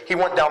 He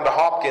went down to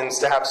Hopkins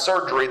to have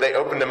surgery. They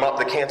opened him up.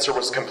 The cancer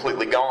was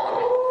completely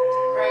gone.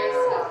 Praise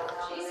God.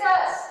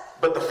 Jesus.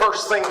 But the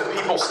first thing that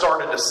people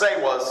started to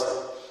say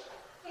was,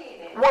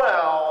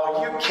 well,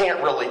 you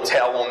can't really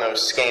tell on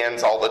those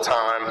scans all the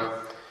time.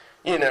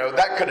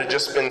 That could have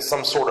just been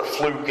some sort of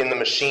fluke in the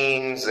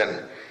machines,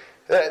 and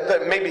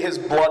that maybe his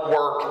blood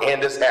work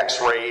and his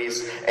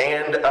x-rays,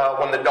 and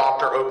when the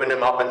doctor opened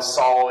him up and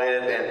saw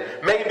it,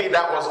 and maybe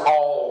that was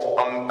all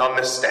a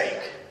mistake.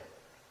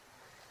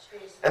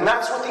 And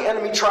that's what the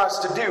enemy tries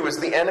to do, is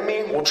the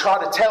enemy will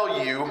try to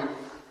tell you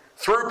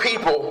through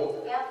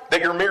people that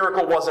your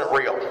miracle wasn't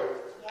real.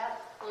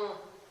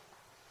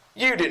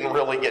 You didn't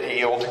really get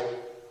healed.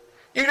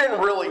 You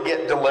didn't really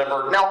get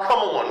delivered. Now, come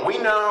on. We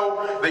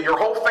know that your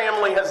whole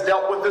family has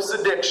dealt with this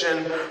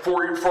addiction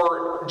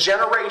for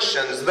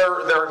generations.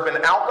 There have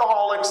been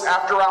alcoholics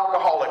after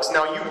alcoholics.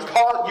 Now,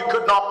 you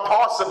could not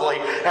possibly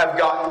have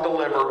gotten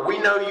delivered. We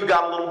know you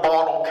got a little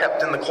bottle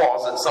kept in the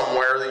closet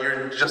somewhere that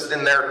you're just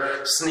in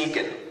there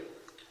sneaking.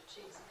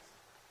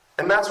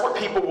 And that's what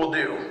people will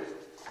do.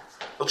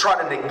 They'll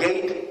try to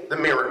negate the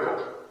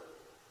miracle.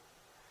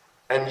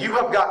 And you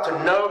have got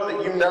to know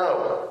that you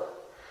know,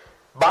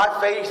 by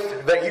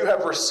faith, that you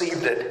have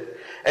received it,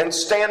 and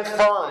stand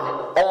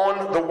firm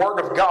on the Word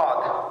of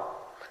God.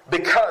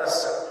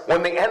 Because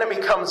when the enemy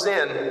comes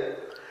in,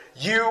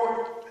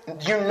 you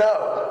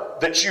know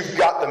that you've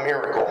got the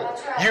miracle.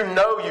 You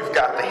know you've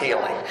got the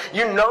healing.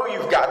 You know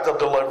you've got the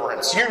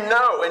deliverance. You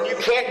know, and you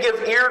can't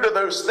give ear to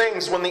those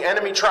things when the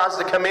enemy tries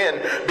to come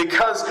in,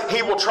 because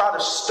he will try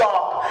to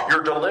stop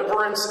your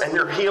deliverance and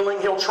your healing.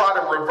 He'll try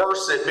to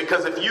reverse it,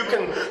 because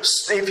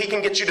if he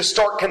can get you to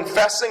start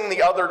confessing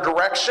the other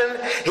direction,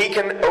 he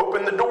can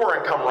open the door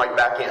and come right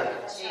back in.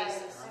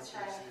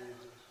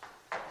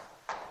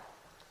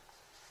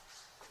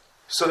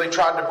 So they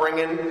tried to bring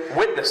in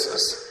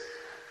witnesses.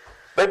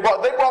 They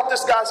brought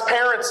this guy's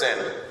parents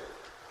in.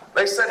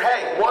 They said,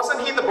 hey,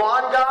 wasn't he the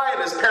blind guy?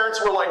 And his parents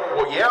were like,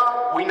 well,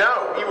 yeah, we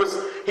know.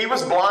 He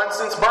was blind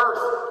since birth.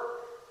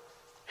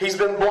 He's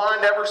been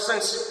blind ever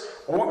since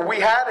we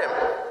had him.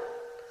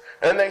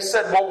 And they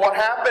said, well, what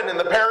happened? And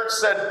the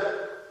parents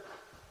said,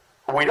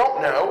 we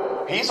don't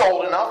know. He's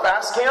old enough.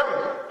 Ask him.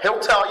 He'll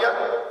tell you.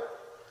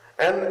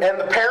 And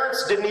the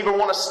parents didn't even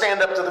want to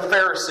stand up to the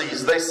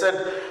Pharisees. They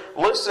said,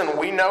 listen,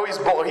 we know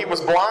he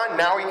was blind,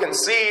 now he can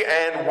see,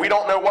 and we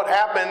don't know what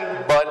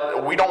happened,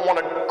 but we don't want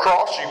to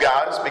cross you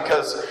guys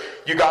because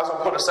you guys will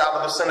put us out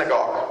of the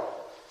synagogue.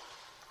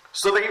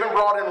 So they even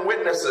brought in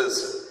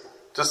witnesses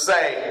to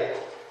say,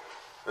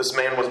 this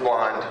man was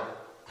blind,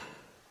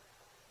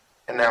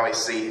 and now he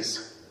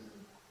sees.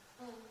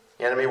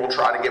 The enemy will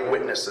try to get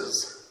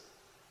witnesses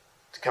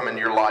to come into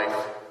your life.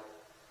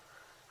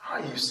 I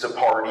used to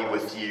party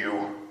with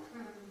you.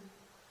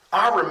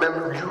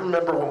 You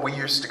remember when we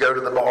used to go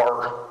to the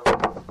bar?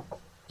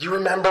 You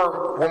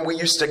remember when we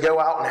used to go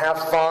out and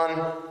have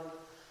fun?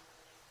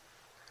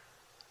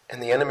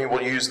 And the enemy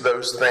will use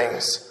those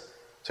things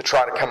to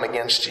try to come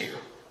against you.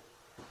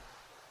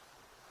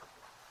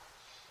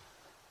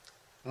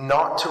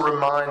 Not to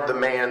remind the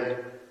man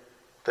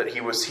that he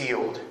was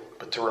healed,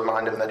 but to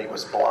remind him that he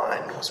was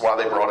blind. That's why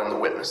they brought in the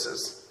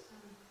witnesses.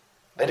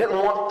 They didn't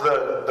want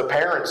the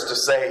parents to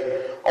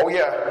say, oh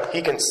yeah,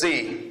 he can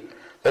see.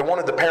 They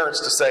wanted the parents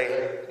to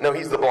say, no,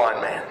 he's the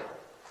blind man.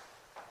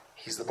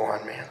 He's the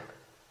blind man.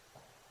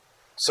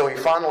 So he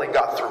finally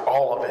got through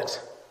all of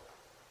it.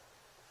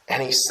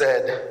 And he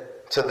said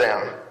to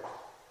them,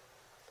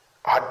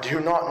 I do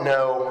not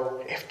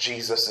know if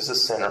Jesus is a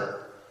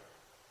sinner.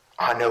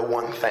 I know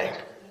one thing.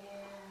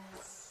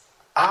 Yes.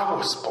 I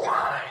was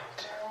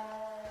blind.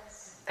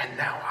 Yes. And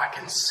now I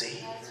can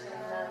see.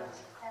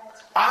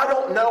 I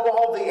don't know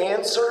all the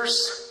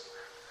answers,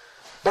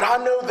 but I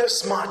know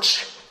this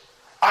much.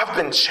 I've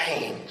been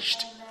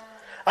changed.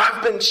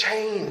 I've been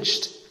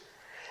changed.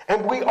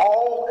 And we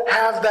all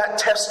have that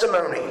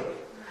testimony.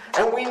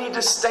 And we need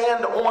to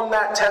stand on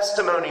that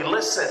testimony.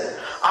 Listen,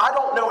 I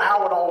don't know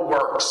how it all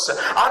works.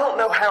 I don't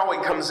know how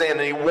He comes in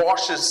and He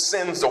washes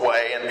sins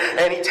away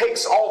and He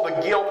takes all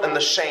the guilt and the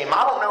shame.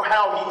 I don't know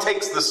how He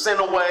takes the sin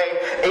away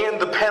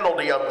and the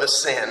penalty of the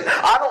sin.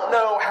 I don't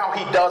know how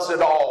He does it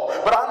all.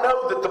 But I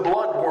know that the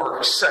blood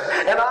works.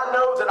 And I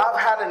know that I've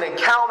had an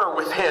encounter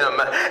with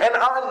Him. And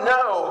I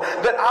know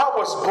that I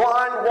was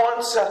blind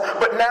once,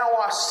 but now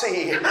I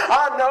see.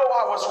 I know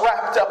I was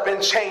wrapped up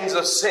in chains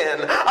of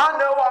sin. I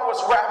know I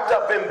was wrapped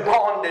up in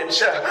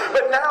bondage,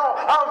 but now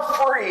I'm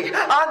free.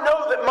 I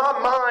know that my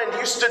mind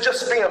used to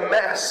just be a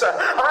mess.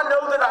 I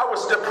know that I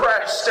was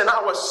depressed and I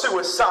was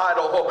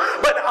suicidal,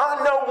 but I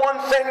know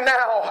one thing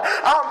now.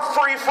 I'm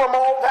free from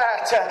all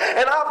that,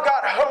 and I've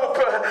got hope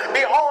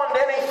beyond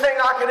anything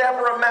I could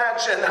ever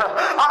imagine.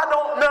 I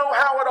don't know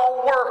how it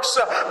all works,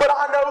 but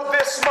I know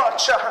this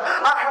much.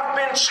 I have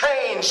been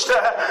changed.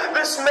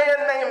 This man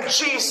named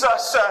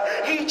Jesus,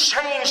 He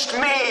changed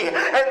me,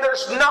 and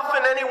there's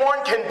nothing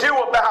anyone can do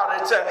about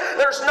it.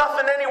 There's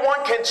nothing anyone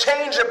can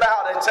change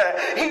about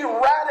it. He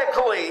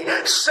radically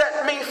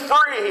set me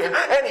free,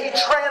 and He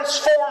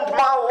transformed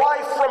my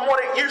life from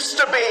what it used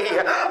to be.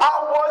 I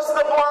was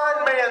the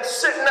blind man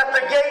sitting at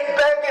the gate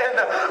begging,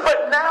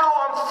 but now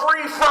I'm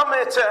free from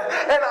it,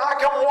 and I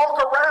can walk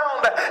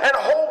around and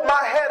hold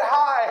my head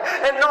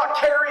high and not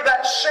carry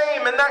that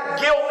shame and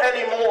that guilt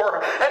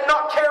anymore, and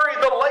not carry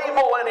the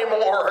label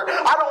anymore.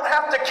 I don't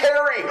have to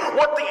carry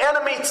what the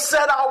enemy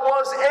said I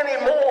was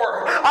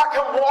anymore. I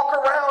can walk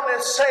around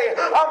and say,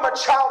 I'm a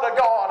child of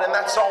God, and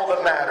that's all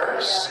that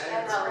matters.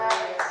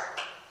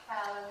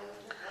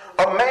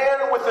 A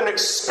man with an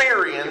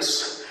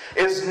experience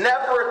is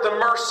never at the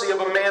mercy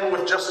of a man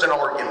with just an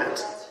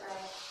argument.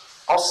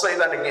 I'll say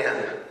that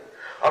again.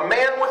 A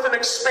man with an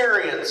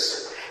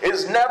experience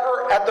is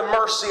never at the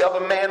mercy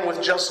of a man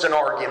with just an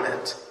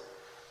argument.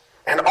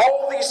 And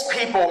all these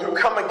people who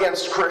come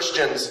against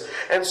Christians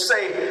and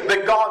say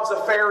that God's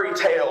a fairy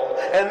tale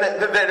and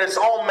that it's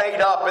all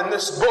made up and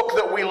this book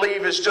that we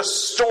leave is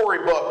just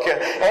storybook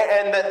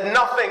and that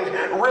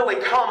nothing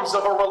really comes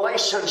of a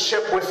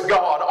relationship with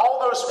God. All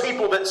those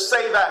people that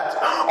say that,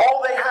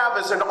 all they have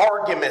is an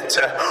argument.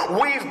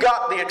 We've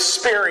got the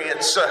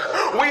experience.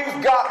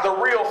 We've got the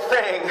real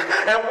thing.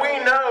 And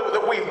we know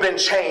that we've been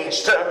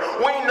changed.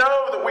 We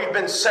know that we've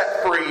been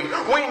set free.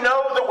 We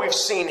know that we've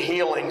seen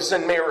healings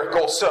and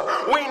miracles.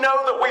 We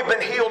know that we've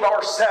been healed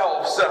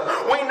ourselves.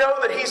 We know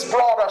that He's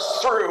brought us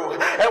through.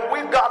 And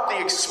we've got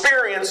the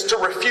experience to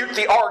refute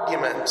the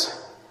argument.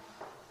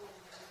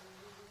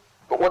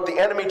 But what the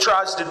enemy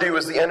tries to do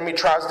is the enemy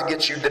tries to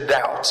get you to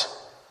doubt.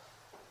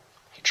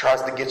 He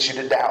tries to get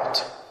you to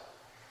doubt.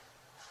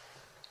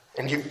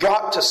 And you've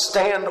got to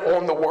stand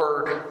on the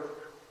Word.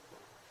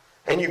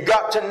 And you've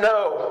got to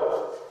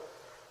know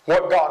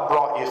what God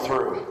brought you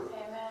through.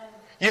 Amen.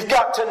 You've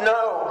got to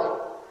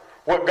know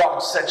what God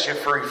set you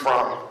free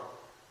from.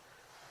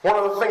 One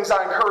of the things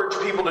I encourage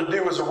people to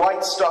do is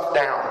write stuff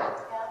down.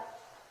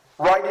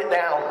 Write it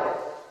down.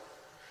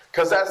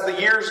 Because as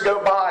the years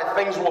go by,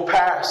 things will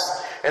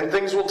pass and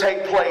things will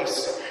take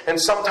place. And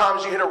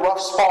sometimes you hit a rough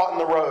spot in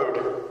the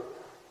road.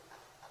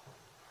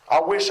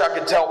 I wish I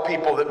could tell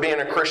people that being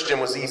a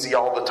Christian was easy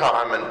all the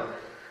time. And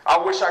I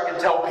wish I could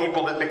tell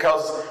people that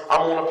because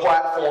I'm on a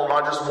platform,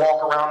 I just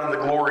walk around in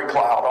the glory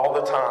cloud all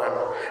the time.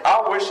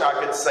 I wish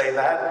I could say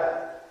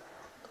that.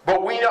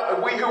 But we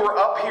who are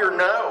up here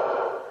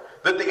know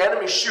that the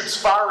enemy shoots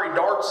fiery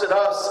darts at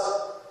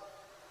us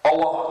a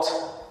lot.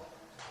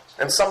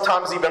 And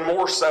sometimes even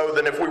more so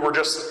than if we were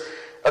just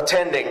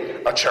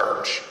attending a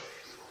church.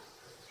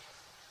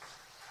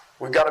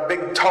 We've got a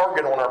big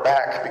target on our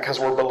back because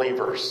we're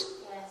believers.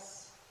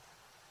 Yes.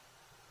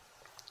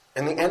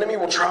 And the enemy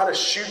will try to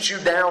shoot you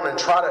down and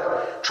try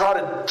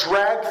to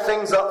drag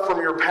things up from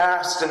your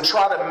past and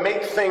try to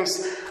make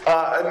things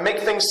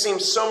seem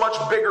so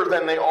much bigger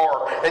than they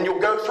are. And you'll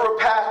go through a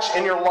patch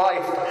in your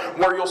life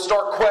where you'll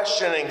start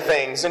questioning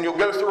things, and you'll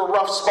go through a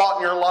rough spot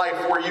in your life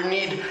where you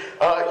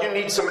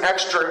need some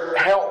extra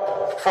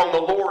help from the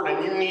Lord,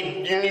 and you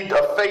need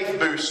a faith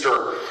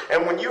booster.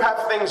 And when you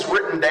have things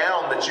written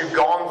down that you've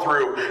gone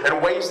through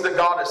and ways that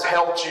God has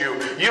helped you,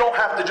 you don't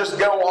have to just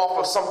go off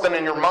of something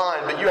in your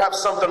mind, but you have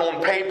something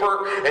on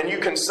paper, and you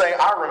can say,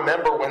 I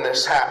remember when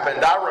this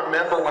happened. I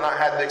remember when I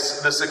had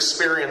this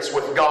experience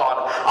with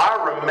God.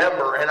 I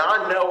remember, and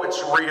I know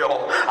it's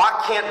real.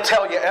 I can't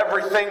tell you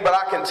everything, but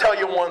I can tell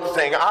you one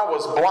thing. I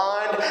was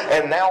blind,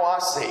 and now I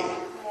see.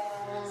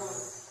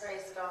 Yes.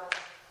 Praise God.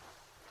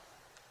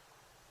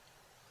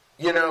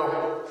 You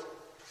know,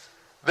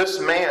 this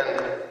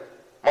man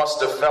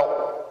must have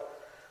felt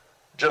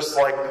just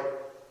like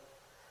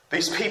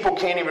these people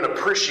can't even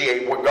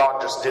appreciate what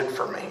God just did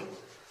for me.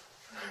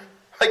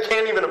 They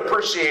can't even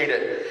appreciate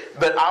it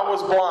that I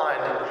was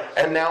blind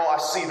and now I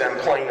see them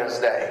plain as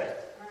day.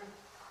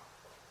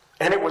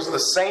 And it was the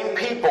same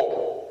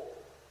people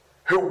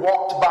who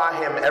walked by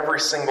him every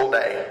single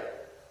day.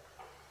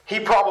 He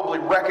probably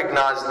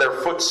recognized their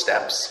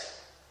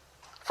footsteps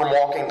from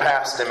walking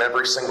past him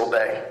every single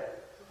day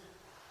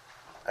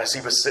as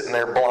he was sitting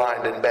there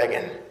blind and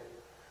begging.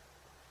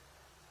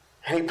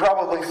 And he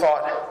probably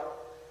thought,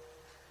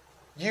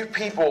 you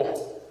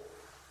people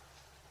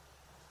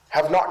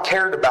have not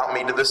cared about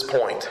me to this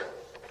point.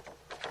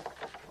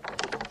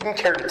 You didn't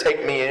care to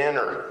take me in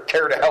or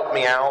care to help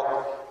me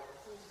out.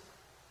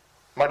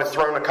 Might have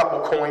thrown a couple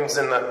coins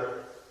in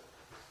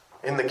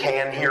the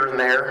can here and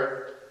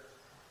there.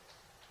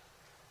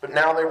 But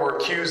now they were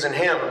accusing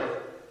him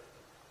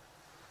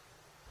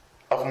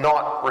of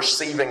not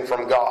receiving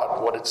from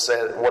God what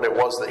it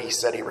was that he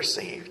said he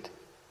received.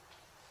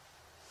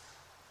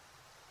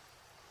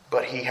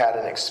 But he had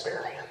an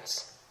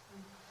experience.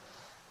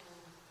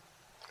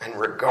 And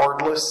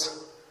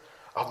regardless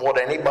of what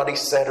anybody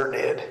said or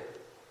did,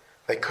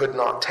 they could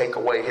not take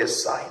away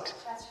his sight.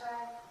 That's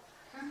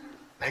right.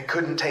 They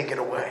couldn't take it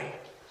away.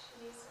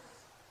 Jesus.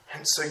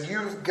 And so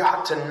you've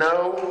got to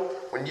know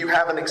when you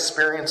have an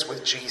experience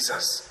with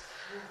Jesus,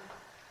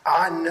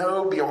 I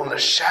know beyond the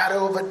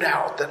shadow of a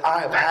doubt that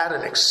I have had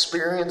an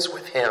experience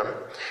with him.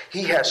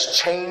 He has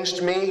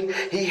changed me.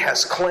 He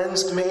has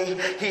cleansed me.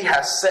 He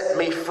has set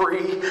me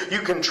free.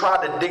 You can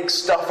try to dig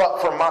stuff up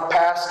from my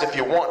past if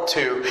you want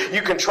to.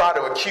 You can try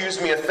to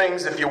accuse me of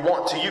things if you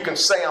want to. You can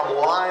say I'm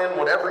lying,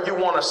 whatever you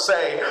want to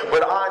say,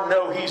 but I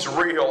know he's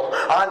real.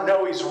 I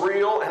know he's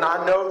real, and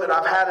I know that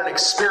I've had an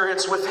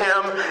experience with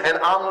him, and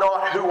I'm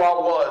not who I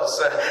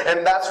was.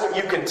 And that's what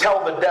you can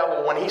tell the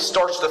devil when he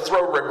starts to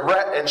throw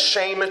regret and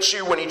shame at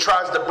you, when he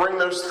tries to bring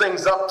those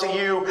things up to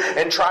you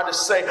and try to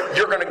say,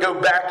 you're going to go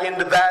back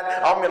into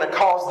that. I'm going to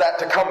cause that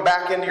to come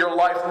back into your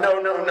life. No,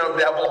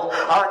 devil.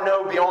 I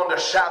know beyond a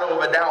shadow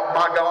of a doubt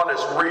my God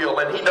is real,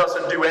 and he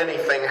doesn't do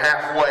anything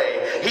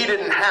halfway. He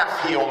didn't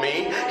half heal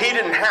me. He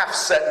didn't half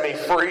set me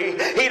free.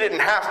 He didn't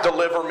half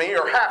deliver me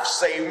or half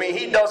save me.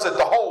 He does it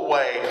the whole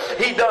way.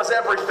 He does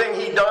everything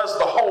he does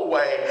the whole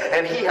way,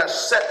 and he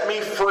has set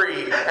me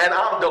free, and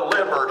I'm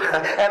delivered,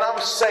 and I'm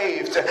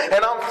saved,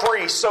 and I'm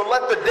free. So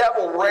let the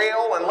devil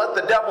rail and let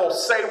the devil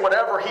say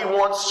whatever he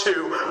wants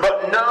to,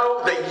 but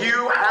know that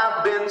you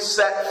have been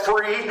set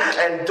free,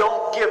 and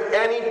don't give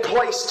any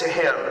place to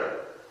him.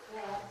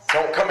 Yes.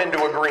 Don't come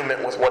into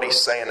agreement with what he's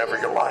saying over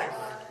your life.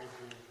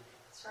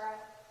 That's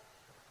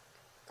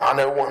right. I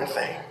know one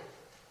thing.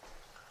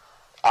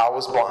 I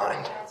was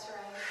blind, That's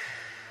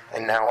right.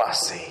 and now I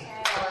see.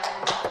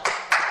 Amen.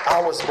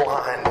 I was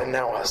blind, and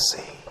now I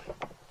see.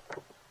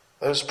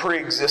 Those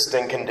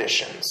pre-existing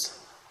conditions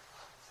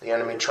the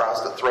enemy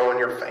tries to throw in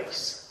your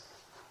face.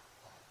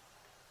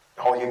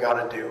 All you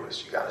got to do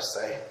is you got to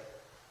say,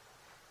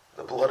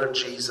 the blood of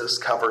Jesus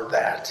covered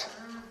that.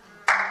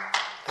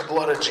 The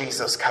blood of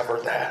Jesus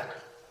covered that.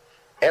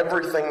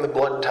 Everything the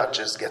blood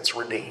touches gets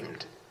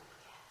redeemed.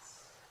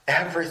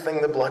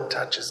 Everything the blood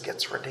touches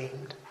gets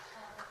redeemed.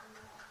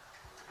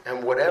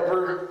 And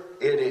whatever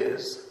it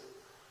is,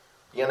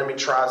 the enemy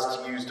tries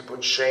to use to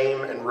put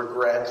shame and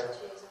regret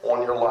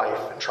on your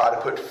life and try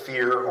to put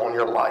fear on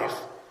your life,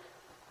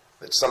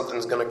 that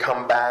something's going to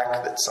come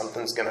back, that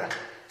something's going to...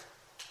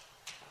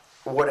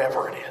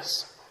 Whatever it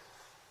is.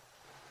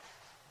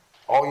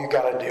 All you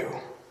got to do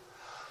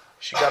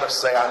is you got to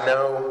say, I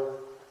know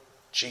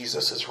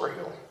Jesus is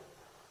real.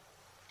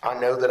 I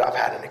know that I've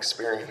had an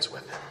experience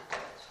with him.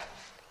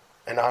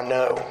 And I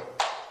know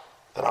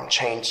that I'm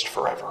changed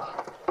forever.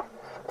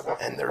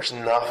 And there's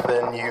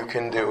nothing you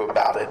can do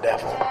about it,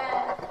 devil.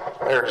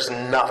 There's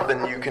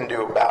nothing you can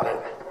do about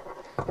it.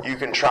 You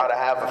can try to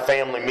have a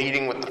family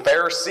meeting with the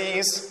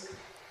Pharisees.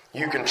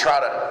 You can try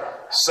to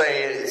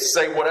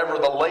say whatever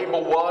the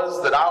label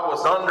was that I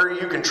was under.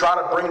 You can try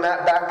to bring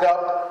that back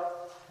up.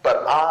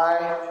 But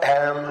I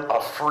am a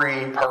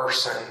free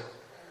person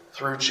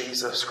through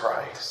Jesus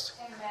Christ.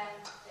 Amen.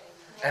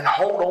 And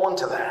hold on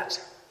to that.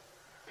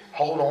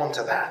 Hold on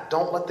to that.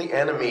 Don't let the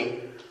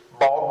enemy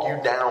bog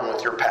you down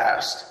with your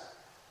past.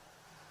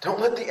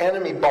 Don't let the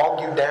enemy bog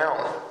you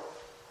down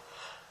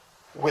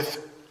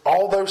with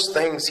all those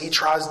things he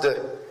tries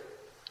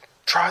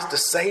to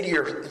say to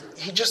you.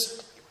 He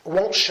just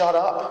won't shut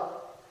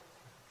up.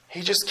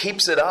 He just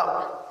keeps it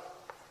up.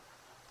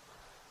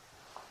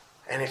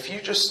 And if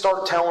you just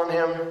start telling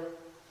him,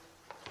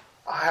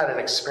 I had an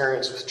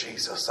experience with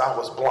Jesus. I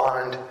was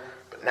blind,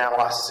 but now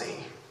I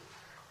see.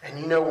 And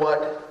you know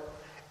what?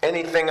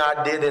 Anything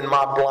I did in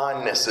my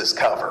blindness is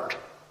covered.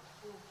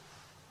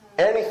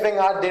 Anything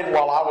I did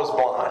while I was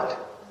blind,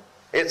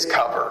 it's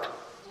covered.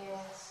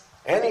 Yes.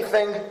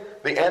 Anything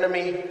the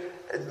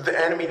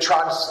enemy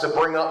tries to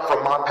bring up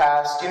from my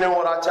past, you know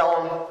what I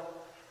tell him?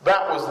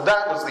 That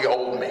was the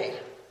old me.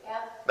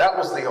 Yeah. That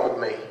was the old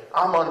me.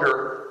 I'm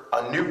under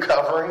a new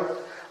covering.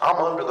 I'm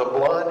under the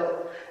blood.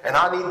 And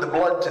I need the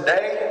blood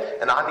today,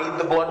 and I need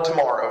the blood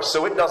tomorrow.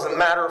 So it doesn't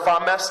matter if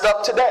I messed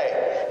up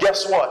today.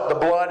 Guess what? The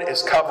blood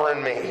is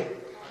covering me.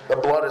 The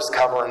blood is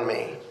covering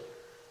me.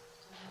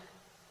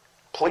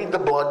 Plead the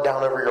blood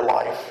down over your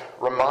life.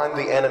 Remind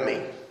the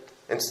enemy.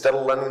 Instead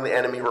of letting the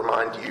enemy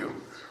remind you.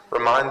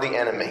 Remind the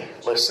enemy,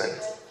 listen,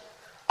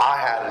 I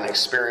had an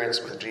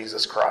experience with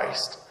Jesus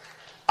Christ.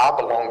 I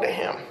belong to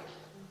Him.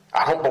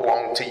 I don't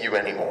belong to you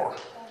anymore.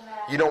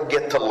 You don't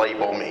get to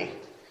label me.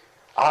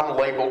 I'm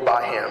labeled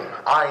by Him.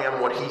 I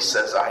am what He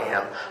says I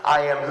am.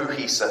 I am who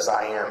He says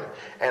I am.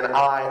 And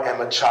I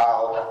am a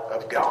child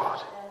of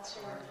God.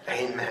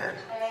 Amen.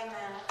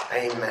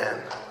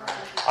 Amen.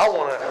 I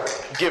want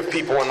to give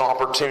people an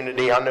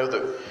opportunity. I know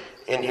that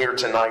in here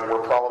tonight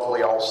we're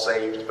probably all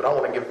saved, but I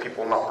want to give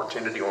people an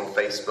opportunity on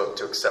Facebook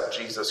to accept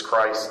Jesus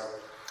Christ.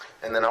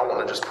 And then I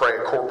want to just pray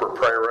a corporate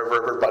prayer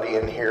over everybody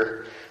in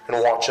here and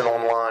watching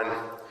online,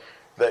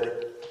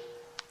 that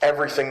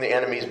everything the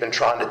enemy's been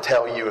trying to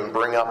tell you and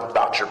bring up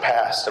about your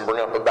past and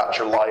bring up about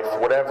your life,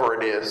 whatever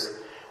it is,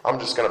 I'm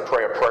just going to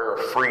pray a prayer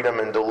of freedom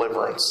and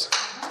deliverance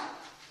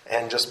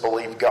and just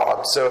believe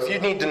God. So if you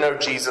need to know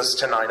Jesus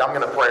tonight, I'm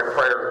going to pray a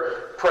prayer.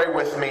 Pray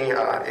with me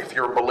if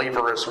you're a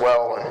believer as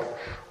well, and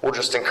we'll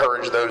just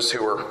encourage those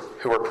who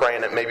are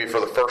praying it maybe for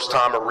the first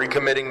time or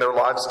recommitting their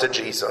lives to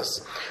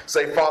Jesus.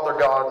 Say, Father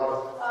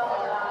God,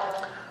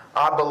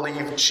 I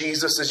believe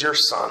Jesus is your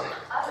Son.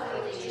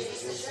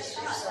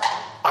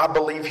 I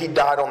believe He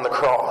died on the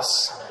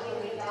cross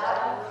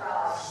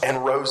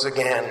and rose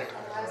again.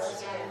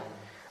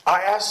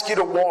 I ask you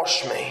to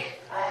wash me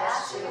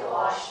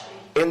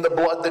in the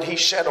blood that He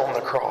shed on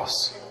the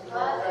cross.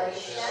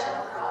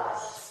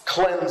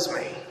 Cleanse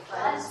me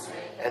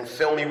and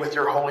fill me with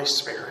your Holy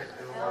Spirit.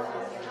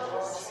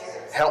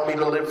 Help me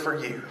to live for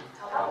you.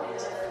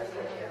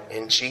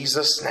 In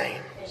Jesus'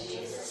 name,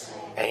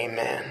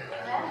 amen.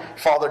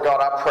 Father God,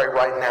 I pray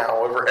right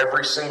now over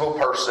every single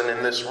person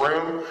in this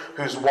room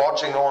who's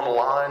watching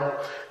online,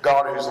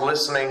 God, who's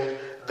listening,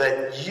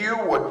 that you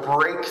would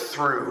break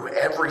through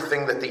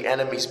everything that the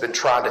enemy's been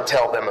trying to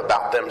tell them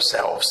about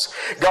themselves.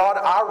 God,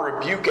 I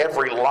rebuke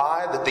every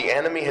lie that the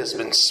enemy has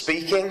been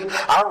speaking.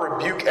 I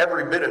rebuke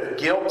every bit of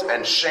guilt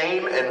and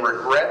shame and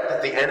regret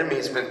that the enemy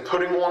has been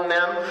putting on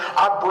them.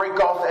 I break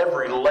off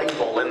every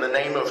label in the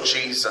name of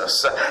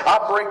Jesus. I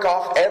break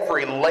off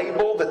every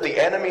label that the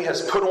enemy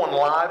has put on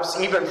lives,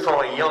 even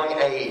from a young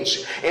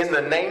age. In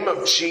the name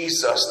of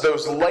Jesus,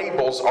 those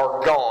labels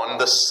are gone.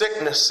 The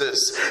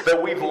sicknesses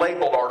that we've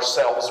labeled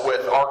ourselves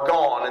with are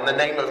gone in the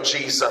name of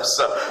Jesus.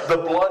 The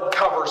blood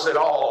covers it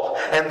all,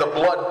 and the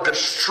blood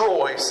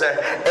destroys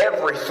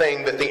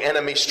everything that the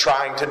enemy's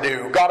trying to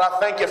do. God, I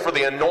thank you for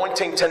the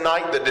anointing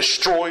tonight that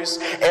destroys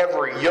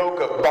every yoke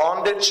of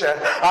bondage.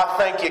 I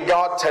thank you,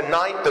 God,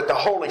 tonight that the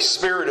Holy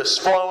Spirit is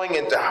flowing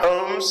into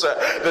homes,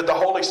 that the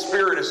Holy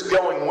Spirit is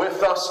going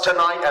with us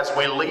tonight as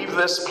we leave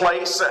this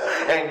place.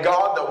 And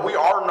God, that we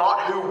are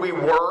not who we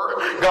were.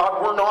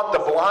 God, we're not the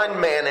blind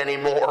man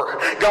anymore.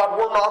 God,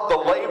 we're not the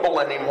label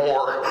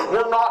anymore.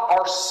 We're not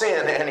our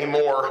sin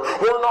anymore.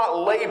 We're not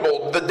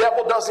labeled. The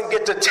devil doesn't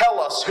get to tell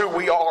us who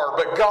we are,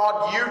 but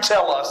God, you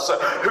tell us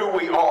who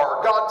we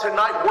are. God,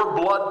 tonight we're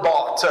blood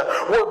bought.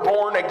 We're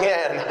born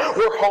again.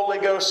 We're Holy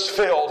Ghost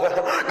filled.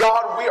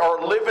 God, we are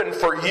living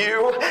for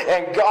you,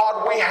 and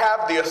God, we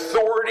have the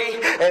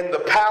authority and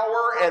the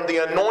power and the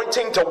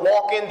anointing to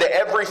walk into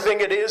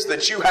everything it is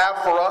that you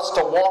have for us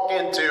to walk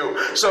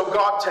into. So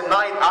God,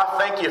 tonight I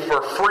thank you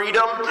for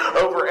freedom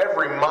over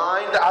every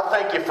mind. I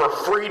thank you for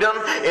freedom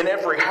in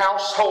every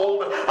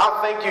household. I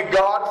thank you,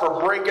 God, for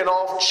breaking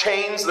off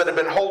chains that have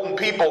been holding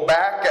people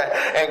back,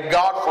 and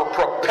God, for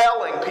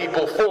propelling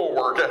people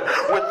forward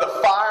with the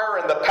fire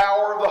and the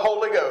power of the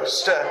Holy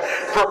Ghost,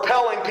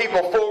 propelling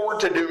people forward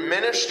to do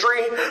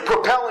ministry,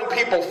 propelling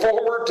people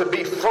forward to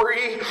be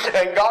free,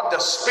 and God, to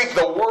speak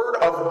the word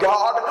of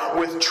God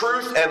with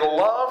truth and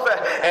love,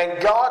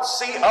 and God,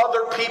 see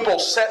other people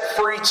set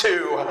free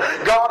too.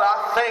 God,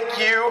 I thank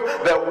you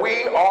that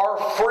we are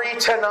free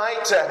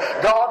tonight.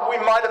 God, we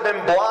might have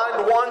been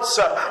blind once,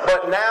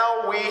 but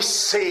now we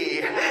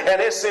see.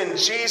 And it's in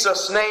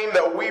Jesus' name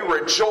that we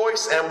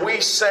rejoice and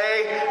we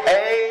say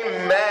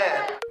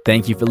amen.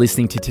 Thank you for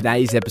listening to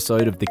today's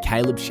episode of the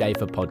Caleb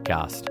Schaefer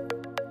Podcast.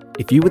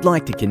 If you would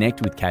like to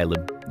connect with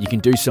Caleb, you can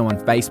do so on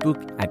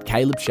Facebook at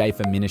Caleb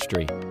Schaefer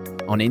Ministry,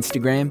 on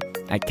Instagram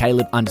at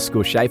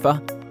Caleb_Schaefer,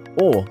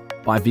 or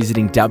by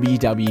visiting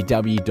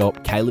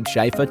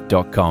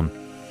www.calebschaefer.com.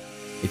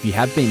 If you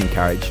have been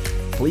encouraged,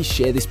 please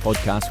share this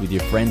podcast with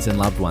your friends and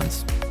loved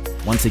ones.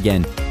 Once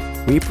again,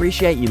 we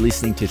appreciate you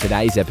listening to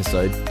today's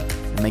episode,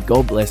 and may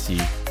God bless you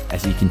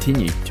as you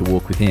continue to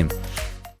walk with Him.